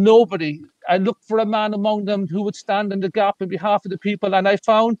nobody. I looked for a man among them who would stand in the gap on behalf of the people, and I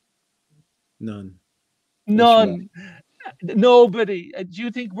found none. Nobody. Do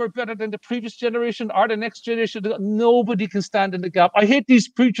you think we're better than the previous generation or the next generation? Nobody can stand in the gap. I hate these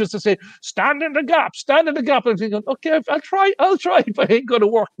preachers that say, stand in the gap, stand in the gap. I'm thinking, okay, I'll try, but it ain't going to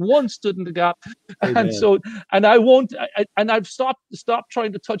work. One stood in the gap. Amen. And I won't, and I've stopped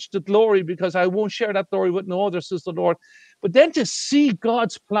trying to touch the glory, because I won't share that glory with no other, says the Lord. But then to see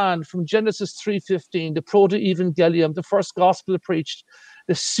God's plan from Genesis 3:15, the proto-evangelium, the first gospel preached,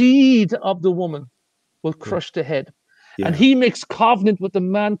 the seed of the woman will crush the head. Yeah. And he makes covenant with the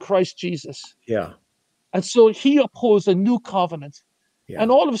man Christ Jesus. Yeah. And so he upholds a new covenant. Yeah. And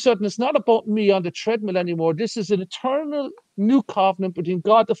all of a sudden, it's not about me on the treadmill anymore. This is an eternal new covenant between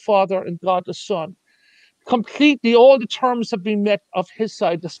God the Father and God the Son. Completely, all the terms have been met of his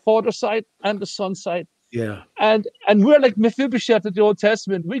side, the Father side and the Son side. Yeah. And we're like Mephibosheth in the Old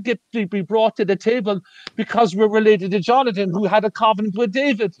Testament. We get to be brought to the table because we're related to Jonathan, who had a covenant with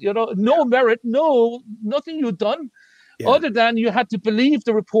David. You know, no merit, nothing you've done. Yeah. Other than you had to believe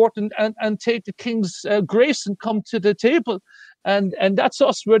the report and take the king's grace and come to the table. And that's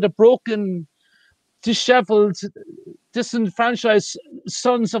us. We're the broken, disheveled, disenfranchised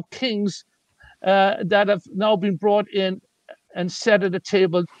sons of kings that have now been brought in and set at the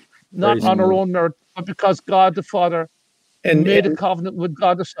table, not Praise on our own merit, but because God the Father made a covenant with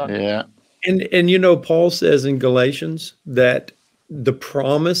God the Son. Yeah. And you know, Paul says in Galatians that the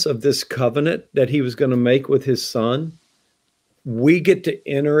promise of this covenant that he was going to make with his Son, we get to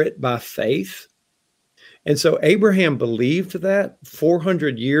enter it by faith. And so Abraham believed that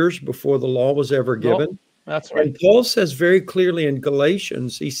 400 years before the law was ever given. That's right. And Paul says very clearly in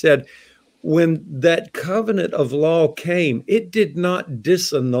Galatians, he said, when that covenant of law came, it did not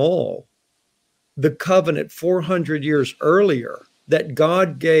disannul the covenant 400 years earlier that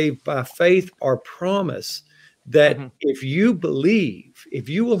God gave by faith our promise that if you believe, if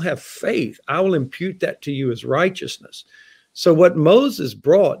you will have faith, I will impute that to you as righteousness. So what Moses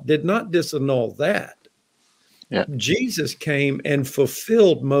brought did not disannul that. Yeah. Jesus came and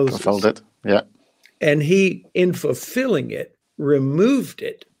fulfilled Moses. Fulfilled it. Yeah. And he, in fulfilling it, removed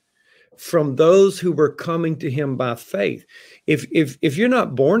it from those who were coming to him by faith. If you're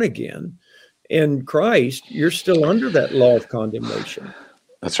not born again in Christ, you're still under that law of condemnation.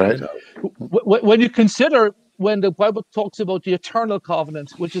 That's right. When you consider when the Bible talks about the eternal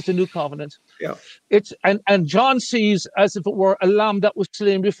covenant, which is the new covenant, it's and John sees as if it were a lamb that was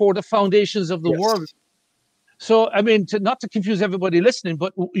slain before the foundations of the world. So, I mean, not to confuse everybody listening,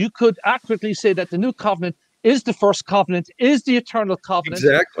 but you could accurately say that the new covenant is the first covenant, is the eternal covenant.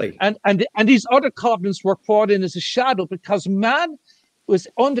 Exactly. And these other covenants were brought in as a shadow because man was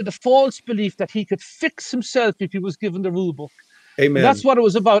under the false belief that he could fix himself if he was given the rule book. Amen. And that's what it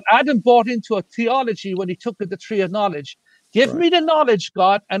was about. Adam bought into a theology when he took the tree of knowledge. Give me the knowledge,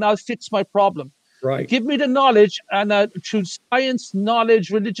 God, and I'll fix my problem. Right. Give me the knowledge, and through science, knowledge,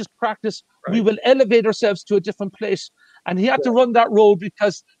 religious practice, we will elevate ourselves to a different place. And he had to run that road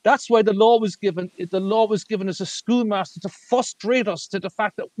because that's why the law was given. The law was given as a schoolmaster to frustrate us to the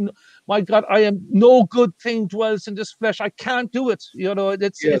fact that, my God, I am no good thing dwells in this flesh. I can't do it. You know,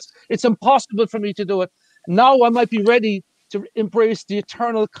 it's impossible for me to do it. Now I might be ready to embrace the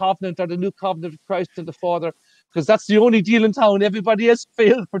eternal covenant or the new covenant of Christ and the Father, because that's the only deal in town. Everybody has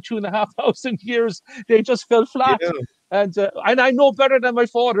failed for 2,500 years. They just fell flat. Yeah. And I know better than my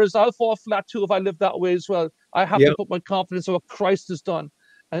fathers. I'll fall flat too if I live that way as well. I have to put my confidence in what Christ has done.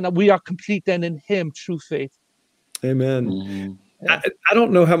 And we are complete then in him through faith. Amen. Mm-hmm. I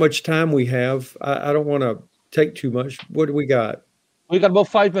don't know how much time we have. I don't want to take too much. What do we got? We got about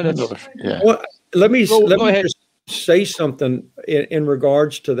 5 minutes. Yeah. Well, let me Go ahead. just say something in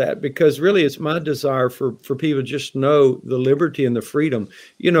regards to that, because really it's my desire for people to just know the liberty and the freedom.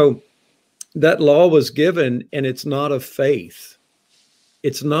 You know, that law was given, and it's not of faith.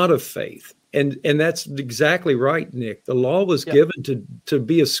 It's not of faith. And that's exactly right, Nick. The law was given to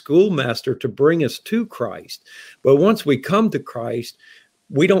be a schoolmaster to bring us to Christ. But once we come to Christ,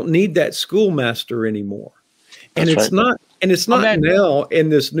 we don't need that schoolmaster anymore. And it's not now in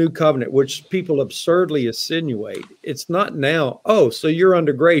this new covenant, which people absurdly insinuate. It's not now, so you're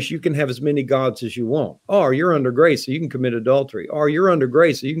under grace, you can have as many gods as you want. Or you're under grace, so you can commit adultery. Or you're under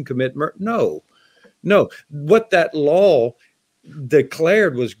grace, so you can commit murder. No. What that law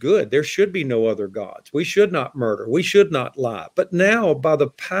declared was good. There should be no other gods. We should not murder. We should not lie. But now, by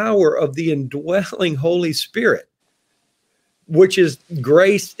the power of the indwelling Holy Spirit, which is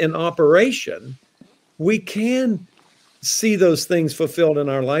grace in operation, we can see those things fulfilled in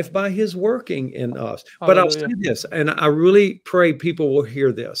our life by his working in us. But I'll say this, and I really pray people will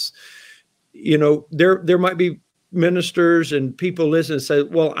hear this. You know, there might be ministers and people listen and say,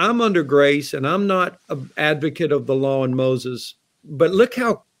 well, I'm under grace and I'm not an advocate of the law and Moses, but look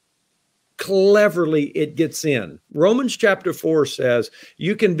how cleverly it gets in. Romans chapter 4 says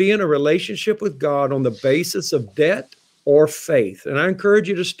you can be in a relationship with God on the basis of debt or faith. And I encourage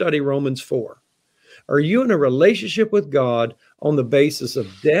you to study Romans 4. Are you in a relationship with God on the basis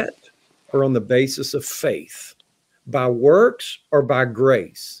of debt or on the basis of faith? By works or by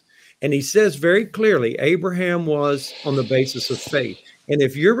grace? And he says very clearly, Abraham was on the basis of faith. And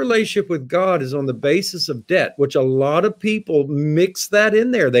if your relationship with God is on the basis of debt, which a lot of people mix that in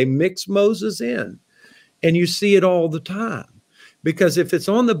there, they mix Moses in, and you see it all the time. Because if it's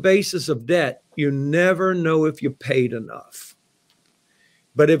on the basis of debt, you never know if you paid enough.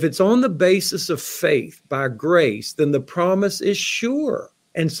 But if it's on the basis of faith by grace, then the promise is sure.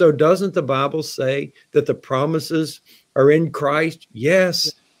 And so doesn't the Bible say that the promises are in Christ?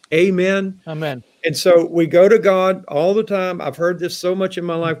 Yes. Amen. Amen. And so we go to God all the time. I've heard this so much in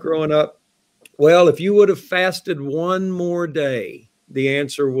my life growing up. Well, if you would have fasted one more day, the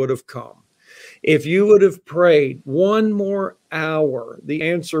answer would have come. If you would have prayed one more hour, the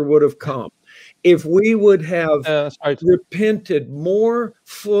answer would have come. If we would have repented more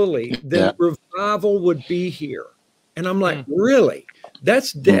fully, then revival would be here. And I'm like, really?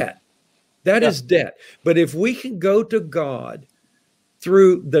 That's debt. That is debt. But if we can go to God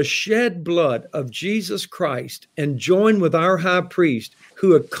through the shed blood of Jesus Christ and join with our high priest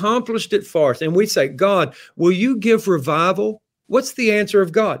who accomplished it for us, and we say, God, will you give revival? What's the answer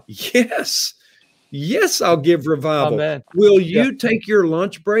of God? Yes. Yes, I'll give revival. Amen. Will you take your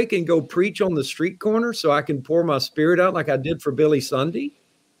lunch break and go preach on the street corner so I can pour my spirit out like I did for Billy Sunday?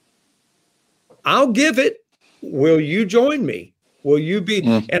 I'll give it. Will you join me? Will you be?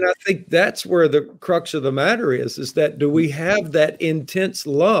 And I think that's where the crux of the matter is that do we have that intense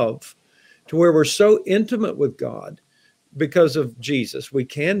love to where we're so intimate with God because of Jesus? We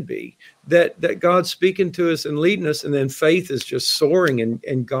can be that God's speaking to us and leading us, and then faith is just soaring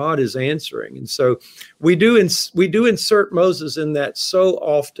and God is answering. And so we do insert Moses in that so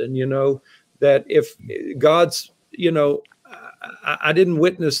often, you know, that if God's, you know, I didn't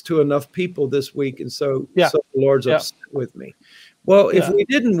witness to enough people this week, and so the Lord's upset with me. Well, if we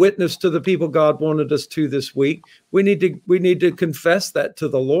didn't witness to the people God wanted us to this week, we need to confess that to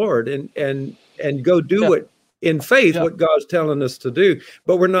the Lord and go do it in faith, what God's telling us to do.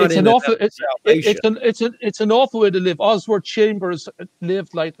 But we're not salvation. It's an awful way to live. Oswald Chambers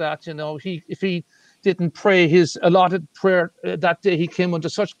lived like that. You know, if he didn't pray his allotted prayer that day, he came under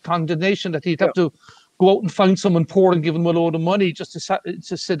such condemnation that he'd have to go out and find someone poor and give him a load of money just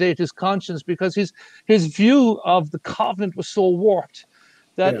to sedate his conscience, because his view of the covenant was so warped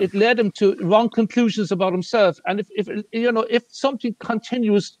that it led him to wrong conclusions about himself. And if something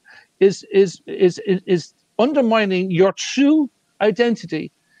continuous is undermining your true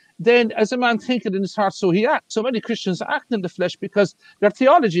identity, then as a man thinketh in his heart, so he acts. So many Christians act in the flesh because their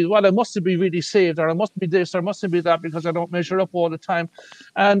theology is, well, I mustn't be really saved, or I mustn't be this, or I mustn't be that, because I don't measure up all the time.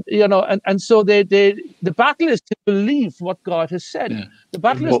 And so the battle is to believe what God has said. Yeah. The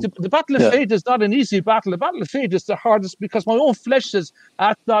battle of faith is not an easy battle. The battle of faith is the hardest, because my own flesh says,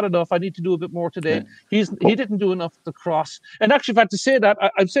 that's not enough. I need to do a bit more today. Yeah. He didn't do enough at the cross. And actually, if I had to say that,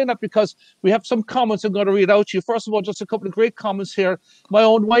 I'm saying that because we have some comments I'm going to read out to you. First of all, just a couple of great comments here. My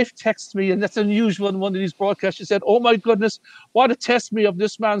own wife texted me, and that's unusual in one of these broadcasts. She said, "Oh my goodness, what a testimony of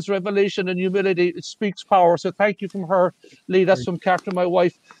this man's revelation and humility. It speaks power." So thank you from her, Lee. That's from Catherine, my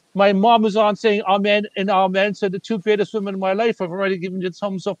wife. My mom was on saying amen and amen. So the two greatest women in my life. I've already given you a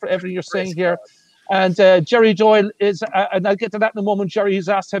thumbs up for everything you're saying here. And Jerry Doyle is, and I'll get to that in a moment. Jerry, he's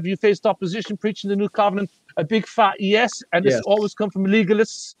asked, have you faced opposition preaching the new covenant? A big fat yes. And Yes. it's always come from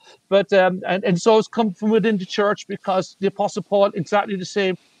legalists, but and it's always come from within the church, because the Apostle Paul, exactly the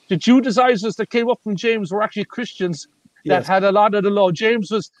same. The Judaizers that came up from James were actually Christians that Yes. had a lot of the law.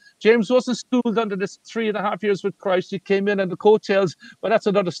 James wasn't schooled under this 3.5 years with Christ. He came in on the coattails, but that's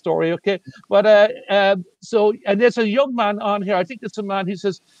another story, okay? But so, and there's a young man on here, I think it's a man, he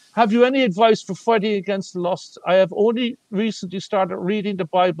says, have you any advice for fighting against lust? I have only recently started reading the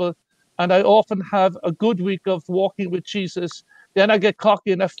Bible, and I often have a good week of walking with Jesus. Then I get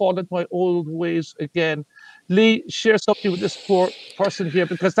cocky and I fall into my old ways again. Lee, share something with this poor person here,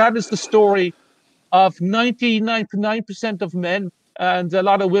 because that is the story of 99% of men and a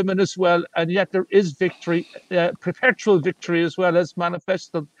lot of women as well. And yet there is victory, perpetual victory, as well as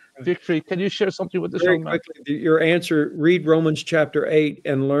manifested victory. Can you share something with this Very young man? quickly, your answer, read Romans chapter 8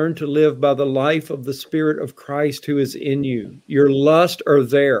 and learn to live by the life of the Spirit of Christ who is in you. Your lusts are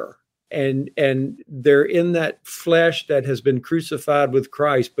there, and they're in that flesh that has been crucified with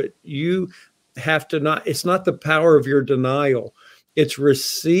Christ, but you have to not, it's not the power of your denial, it's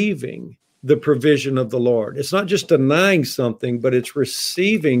receiving the provision of the Lord. It's not just denying something, but it's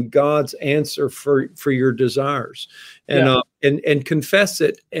receiving God's answer for your desires, and and confess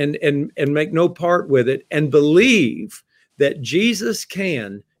it and make no part with it, and believe that Jesus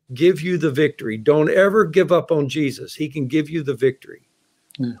can give you the victory. Don't ever give up on Jesus. He can give you the victory.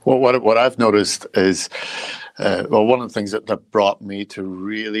 Well, what I've noticed is, one of the things that brought me to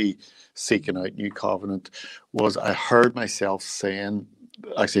really seeking out New Covenant was I heard myself saying,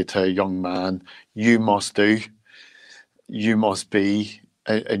 actually to a young man, you must do, you must be,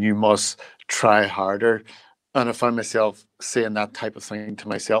 and you must try harder. And I found myself saying that type of thing to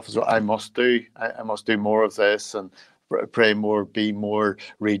myself as well. I must do more of this, and pray more, be more,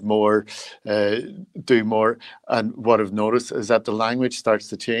 read more, do more. And what I've noticed is that the language starts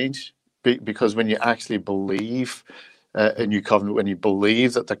to change, because when you actually believe in New Covenant, when you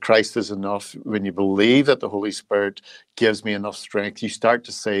believe that the Christ is enough, when you believe that the Holy Spirit gives me enough strength, you start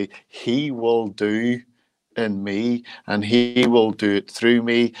to say, He will do in me, and He will do it through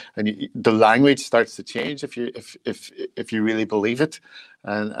me, and the language starts to change if you really believe it,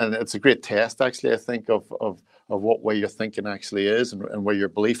 and it's a great test, actually, I think, of what way your thinking actually is, and where your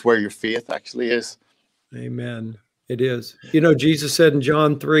belief, where your faith actually is. Amen. It is. You know, Jesus said in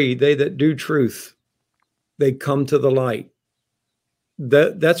John 3, they that do truth, they come to the light.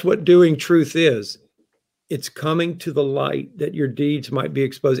 That's what doing truth is. It's coming to the light that your deeds might be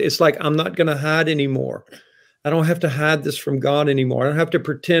exposed. It's like, I'm not going to hide anymore. I don't have to hide this from God anymore. I don't have to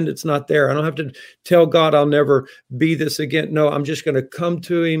pretend it's not there. I don't have to tell God I'll never be this again. No, I'm just going to come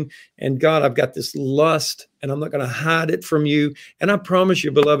to Him, and God, I've got this lust, and I'm not going to hide it from you. And I promise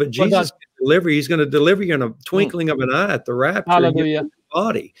you, beloved, Jesus can deliver you. He's going to deliver you in a twinkling of an eye at the rapture. Hallelujah.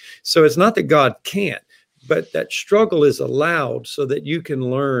 Body. So it's not that God can't, but that struggle is allowed so that you can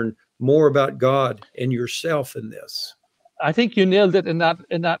learn more about God and yourself in this. I think you nailed it in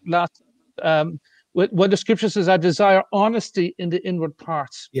that last. When the scripture says, I desire honesty in the inward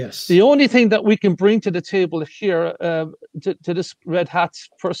parts. Yes. The only thing that we can bring to the table here, to this red hat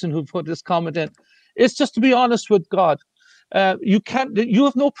person who put this comment in, is just to be honest with God. You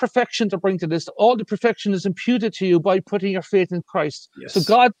have no perfection to bring to this. All the perfection is imputed to you by putting your faith in Christ. Yes. So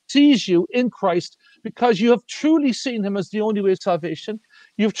God sees you in Christ because you have truly seen Him as the only way of salvation.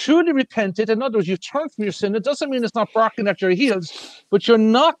 You've truly repented. In other words, you've turned from your sin. It doesn't mean it's not barking at your heels, but you're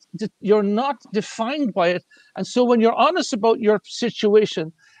not defined by it. And so when you're honest about your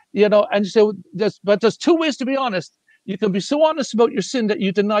situation, and you say, there's two ways to be honest. You can be so honest about your sin that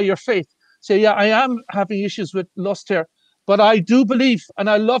you deny your faith. Say, yeah, I am having issues with lust here, but I do believe, and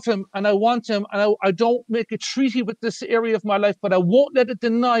I love Him, and I want Him, and I don't make a treaty with this area of my life, but I won't let it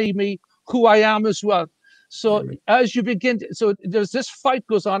deny me who I am as well. So as you begin, so there's this fight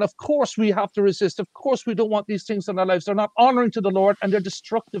goes on. Of course, we have to resist. Of course, we don't want these things in our lives. They're not honoring to the Lord, and they're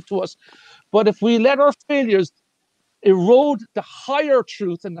destructive to us. But if we let our failures erode the higher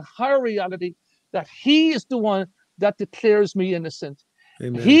truth and the higher reality that He is the one that declares me innocent.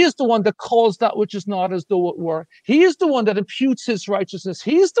 Amen. He is the one that calls that which is not as though it were. He is the one that imputes His righteousness.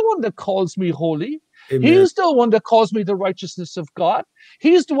 He is the one that calls me holy. Amen. He is the one that calls me the righteousness of God.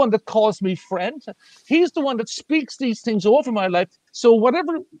 He's the one that calls me friend. He's the one that speaks these things over my life. So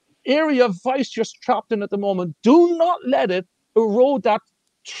whatever area of vice you're trapped in at the moment, do not let it erode that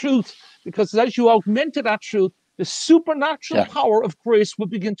truth, because as you augment that truth, the supernatural power of grace will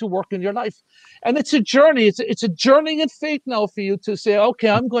begin to work in your life. And it's a journey. It's a journey in faith now for you to say, okay,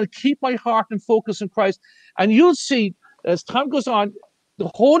 I'm going to keep my heart and focus on Christ. And you'll see as time goes on, the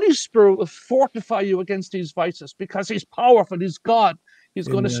Holy Spirit will fortify you against these vices because he's powerful. He's God. He's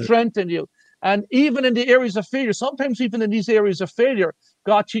going to strengthen you. And even in the areas of failure, sometimes even in these areas of failure,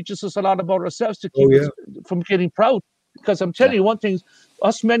 God teaches us a lot about ourselves to keep us from getting proud. Because I'm telling you one thing,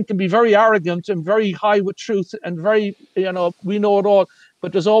 us men can be very arrogant and very high with truth and very, we know it all.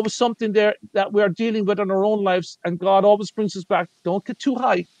 But there's always something there that we're dealing with in our own lives. And God always brings us back. Don't get too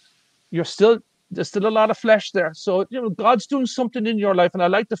high. There's still a lot of flesh there. So, God's doing something in your life. And I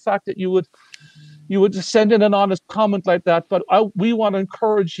like the fact that you would send in an honest comment like that. But we want to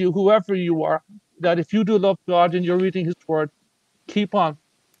encourage you, whoever you are, that if you do love God and you're reading his word, keep on.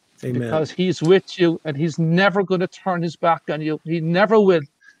 Amen. Because he's with you and he's never going to turn his back on you. He never will.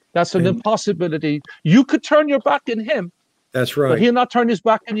 That's an impossibility. You could turn your back on him. That's right. But he'll not turn his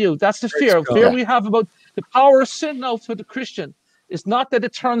back on you. That's the fear. Fear we have about the power of sin now for the Christian. It's not that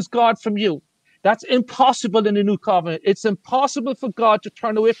it turns God from you. That's impossible in the new covenant. It's impossible for God to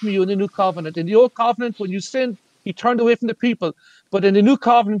turn away from you in the new covenant. In the old covenant, when you sinned, he turned away from the people. But in the new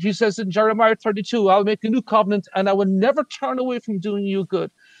covenant, he says in Jeremiah 32, I'll make a new covenant and I will never turn away from doing you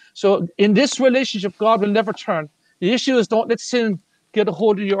good. So in this relationship, God will never turn. The issue is don't let sin get a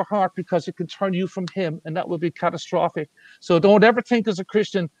hold of your heart because it can turn you from him, and that will be catastrophic. So don't ever think as a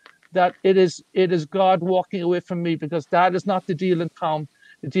Christian that it is God walking away from me, because that is not the deal in town.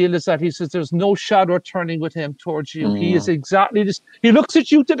 The deal is that he says there's no shadow turning with him towards you. He is exactly this. He looks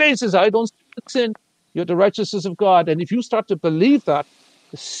at you today and says, I don't sin. You're the righteousness of God. And if you start to believe that,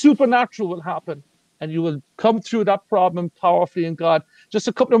 the supernatural will happen. And you will come through that problem powerfully in God. Just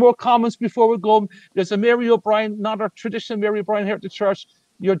a couple of more comments before we go. There's a Mary O'Brien, not our traditional Mary O'Brien here at the church.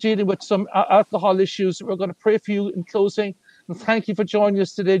 You're dealing with some alcohol issues. We're going to pray for you in closing. And thank you for joining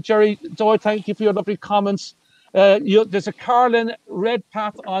us today. Jerry Doyle, thank you for your lovely comments. There's a Carolyn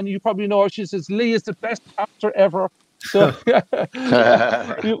Redpath on. You probably know her. She says, Lee is the best pastor ever. So thank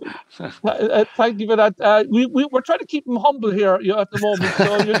you for that. We're trying to keep him humble here at the moment.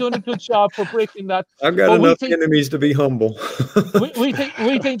 So you're doing a good job for breaking that. I've got enough enemies to be humble. we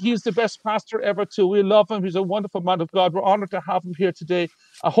think he's the best pastor ever too. We love him. He's a wonderful man of God. We're honored to have him here today.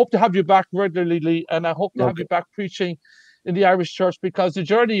 I hope to have you back regularly, Lee, and I hope to have you back preaching in the Irish church, because the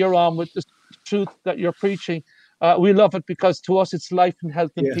journey you're on with the truth that you're preaching, we love it, because to us it's life and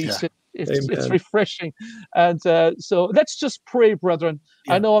health and peace. It's refreshing. And so let's just pray, brethren.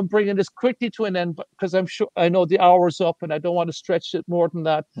 I know I'm bringing this quickly to an end, because I'm sure I know the hour's up and I don't want to stretch it more than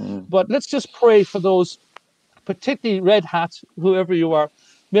that. But let's just pray for those, particularly Red Hat, whoever you are.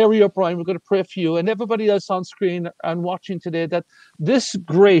 Mary O'Brien, we're going to pray for you, and everybody else on screen and watching today, that this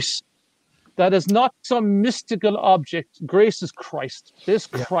grace, that is not some mystical object. Grace is Christ. This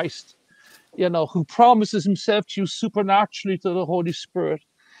Christ, who promises himself to you supernaturally to the Holy Spirit,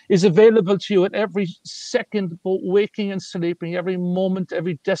 is available to you at every second, both waking and sleeping, every moment,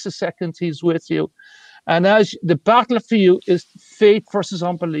 every decisecond he's with you. And as the battle for you is faith versus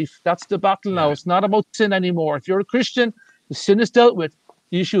unbelief. That's the battle now. It's not about sin anymore. If you're a Christian, the sin is dealt with.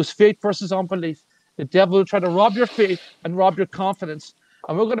 The issue is faith versus unbelief. The devil will try to rob your faith and rob your confidence.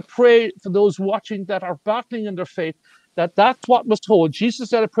 And we're going to pray for those watching that are battling in their faith, that's what must hold.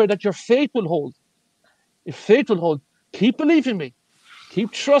 Jesus said, I pray that your faith will hold. If faith will hold, keep believing me.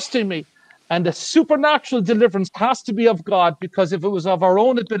 Keep trusting me. And the supernatural deliverance has to be of God, because if it was of our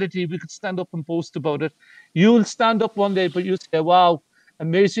own ability, we could stand up and boast about it. You'll stand up one day, but you'll say, wow,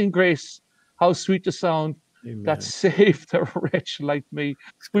 amazing grace, how sweet the sound. Amen. That saved a wretch like me.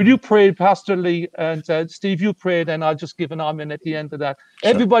 Will you pray, Pastor Lee? And Steve, you prayed, and I'll just give an amen at the end of that.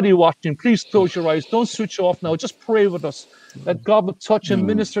 Sure. Everybody watching, please close your eyes. Don't switch off now. Just pray with us that God will touch and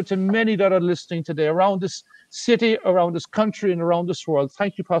minister to many that are listening today around this city, around this country, and around this world.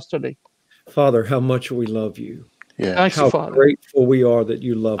 Thank you, Pastor Lee. Father, how much we love you. Yeah. Thank you, Father. How grateful we are that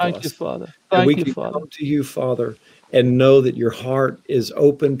you love us. Thank you, Father. Thank you, Father. Come to you, Father, and know that your heart is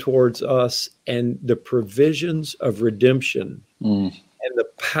open towards us, and the provisions of redemption and the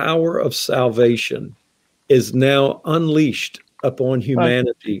power of salvation is now unleashed upon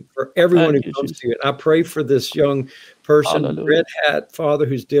humanity for everyone who comes to you. And I pray for this young person, Hallelujah. Red Hat, Father,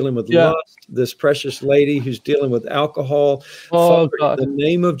 who's dealing with lust, this precious lady who's dealing with alcohol. Father, God. In the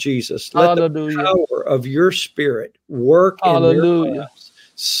name of Jesus, let the power of your Spirit work in their lives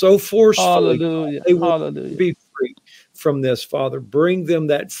so forcefully. They will be free from this, Father. Bring them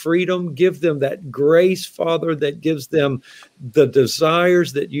that freedom. Give them that grace, Father, that gives them the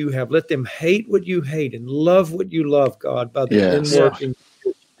desires that you have. Let them hate what you hate and love what you love, God, by the inworking of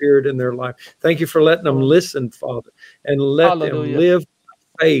your Spirit in their life. Thank you for letting them listen, Father, and let them live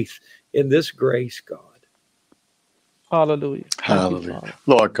faith in this grace, God. Hallelujah. Hallelujah.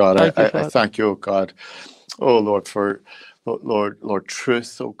 Lord God, I thank you, oh God. Oh Lord, for Lord,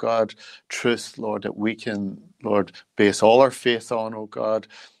 truth, oh God, truth, Lord, that we can, Lord, base all our faith on, oh God.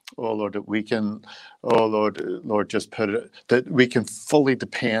 Oh Lord, that we can, oh Lord, just put it, that we can fully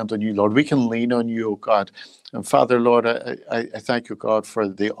depend on you, Lord. We can lean on you, oh God. And Father, Lord, I thank you, God, for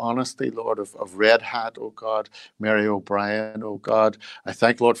the honesty, Lord, of Red Hat, oh God, Mary O'Brien, oh God. I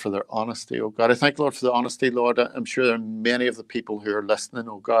thank, Lord, for their honesty, oh God. I thank, Lord, for the honesty, Lord. I'm sure there are many of the people who are listening,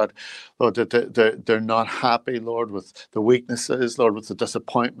 oh God, Lord, that they're not happy, Lord, with the weaknesses, Lord, with the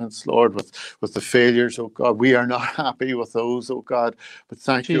disappointments, Lord, with the failures, oh God. We are not happy with those, oh God. But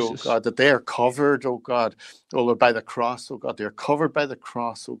thank you, oh God, that they are covered, oh God, oh Lord, by the cross, oh God. They are covered by the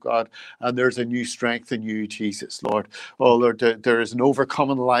cross, oh God. And there's a new strength in you, Jesus, Lord. Oh Lord, there is an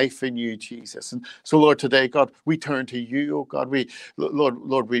overcoming life in you, Jesus. And so, Lord, today, God, we turn to you, oh God.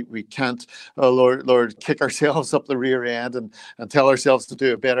 Lord, we can't, Lord, kick ourselves up the rear end and tell ourselves to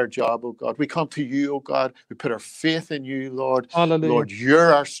do a better job, oh God. We come to you, oh God. We put our faith in you, Lord. Hallelujah. Lord,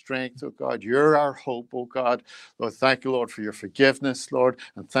 you're our strength, oh God. You're our hope, oh God. Lord, thank you, Lord, for your forgiveness, Lord.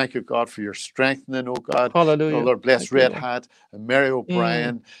 And thank you, God, for your strengthening, oh God. Hallelujah. Oh Lord, bless Thank you, Red Lord. Hat and Mary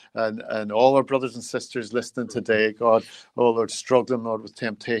O'Brien and all our brothers and sisters listening today, God. Oh Lord, struggling, Lord, with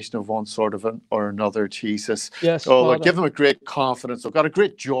temptation of one sort of or another, Jesus. Yes, Oh Lord, Father. give them a great confidence. Oh God, a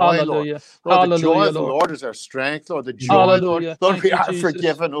great joy, Lord. Hallelujah. Lord, the joy Hallelujah, of the Lord. Lord is our strength, Lord. The joy, Lord. Hallelujah. Lord, Thank we you, are Jesus.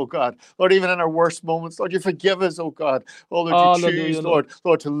 forgiven, oh God. Lord, even in our worst moments, Lord, you forgive us, oh God. Oh Lord, you Hallelujah, choose, Lord.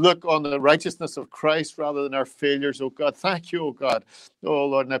 Lord, to look on the righteousness of Christ rather than our failures, oh God. Thank you, oh God. Oh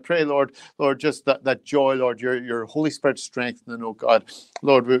Lord, and I pray, Lord, just that joy, Lord, your Holy Spirit strengthening, oh God.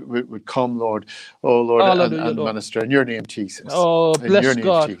 Lord, would come, Lord, oh Lord, Hallelujah, and Lord. minister in your name, Jesus. Oh, In your bless name,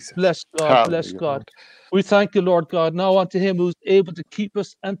 God. Jesus. Bless God. Bless Hallelujah, God. Lord. We thank you, Lord God. Now unto him who's able to keep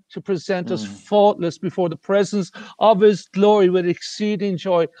us and to present us faultless before the presence of his glory with exceeding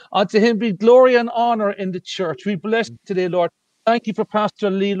joy. Unto him be glory and honor in the church. We bless you today, Lord. Thank you for Pastor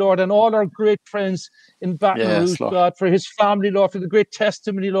Lee, Lord, and all our great friends in Baton Yes, Rouge, Lord. God, for his family, Lord, for the great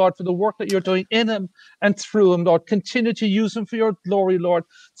testimony, Lord, for the work that you're doing in him and through him, Lord. Continue to use him for your glory, Lord.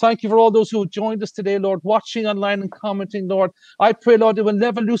 Thank you for all those who have joined us today, Lord, watching online and commenting, Lord. I pray, Lord, they will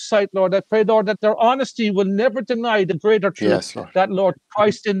never lose sight, Lord. I pray, Lord, that their honesty will never deny the greater truth, Yes, Lord. that, Lord,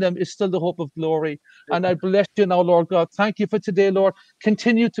 Christ in them is still the hope of glory. And I bless you now, Lord God. Thank you for today, Lord.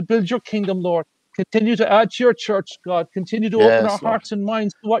 Continue to build your kingdom, Lord. Continue to add to your church, God. Continue to open our Yes, Lord. hearts and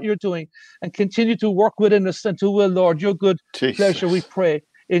minds to what you're doing and continue to work within us and to will, Lord, your good pleasure, we Jesus. pray.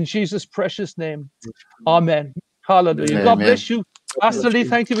 In Jesus' precious name. Amen. Hallelujah. God Amen. bless you. Pastor Lee,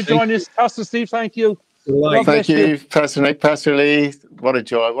 thank you for joining us. Pastor Steve, thank you. God Thank bless you. you, Pastor Nick, Pastor Lee. What a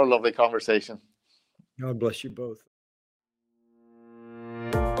joy. What a lovely conversation. God bless you both.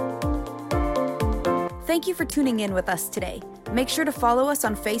 Thank you for tuning in with us today. Make sure to follow us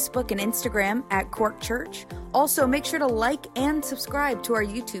on Facebook and Instagram at Cork Church. Also, make sure to like and subscribe to our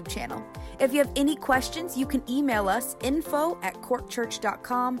YouTube channel. If you have any questions, you can email us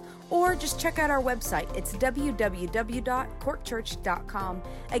info@corkchurch.com or just check out our website. It's www.corkchurch.com.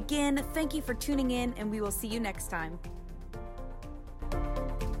 Again, thank you for tuning in, and we will see you next time.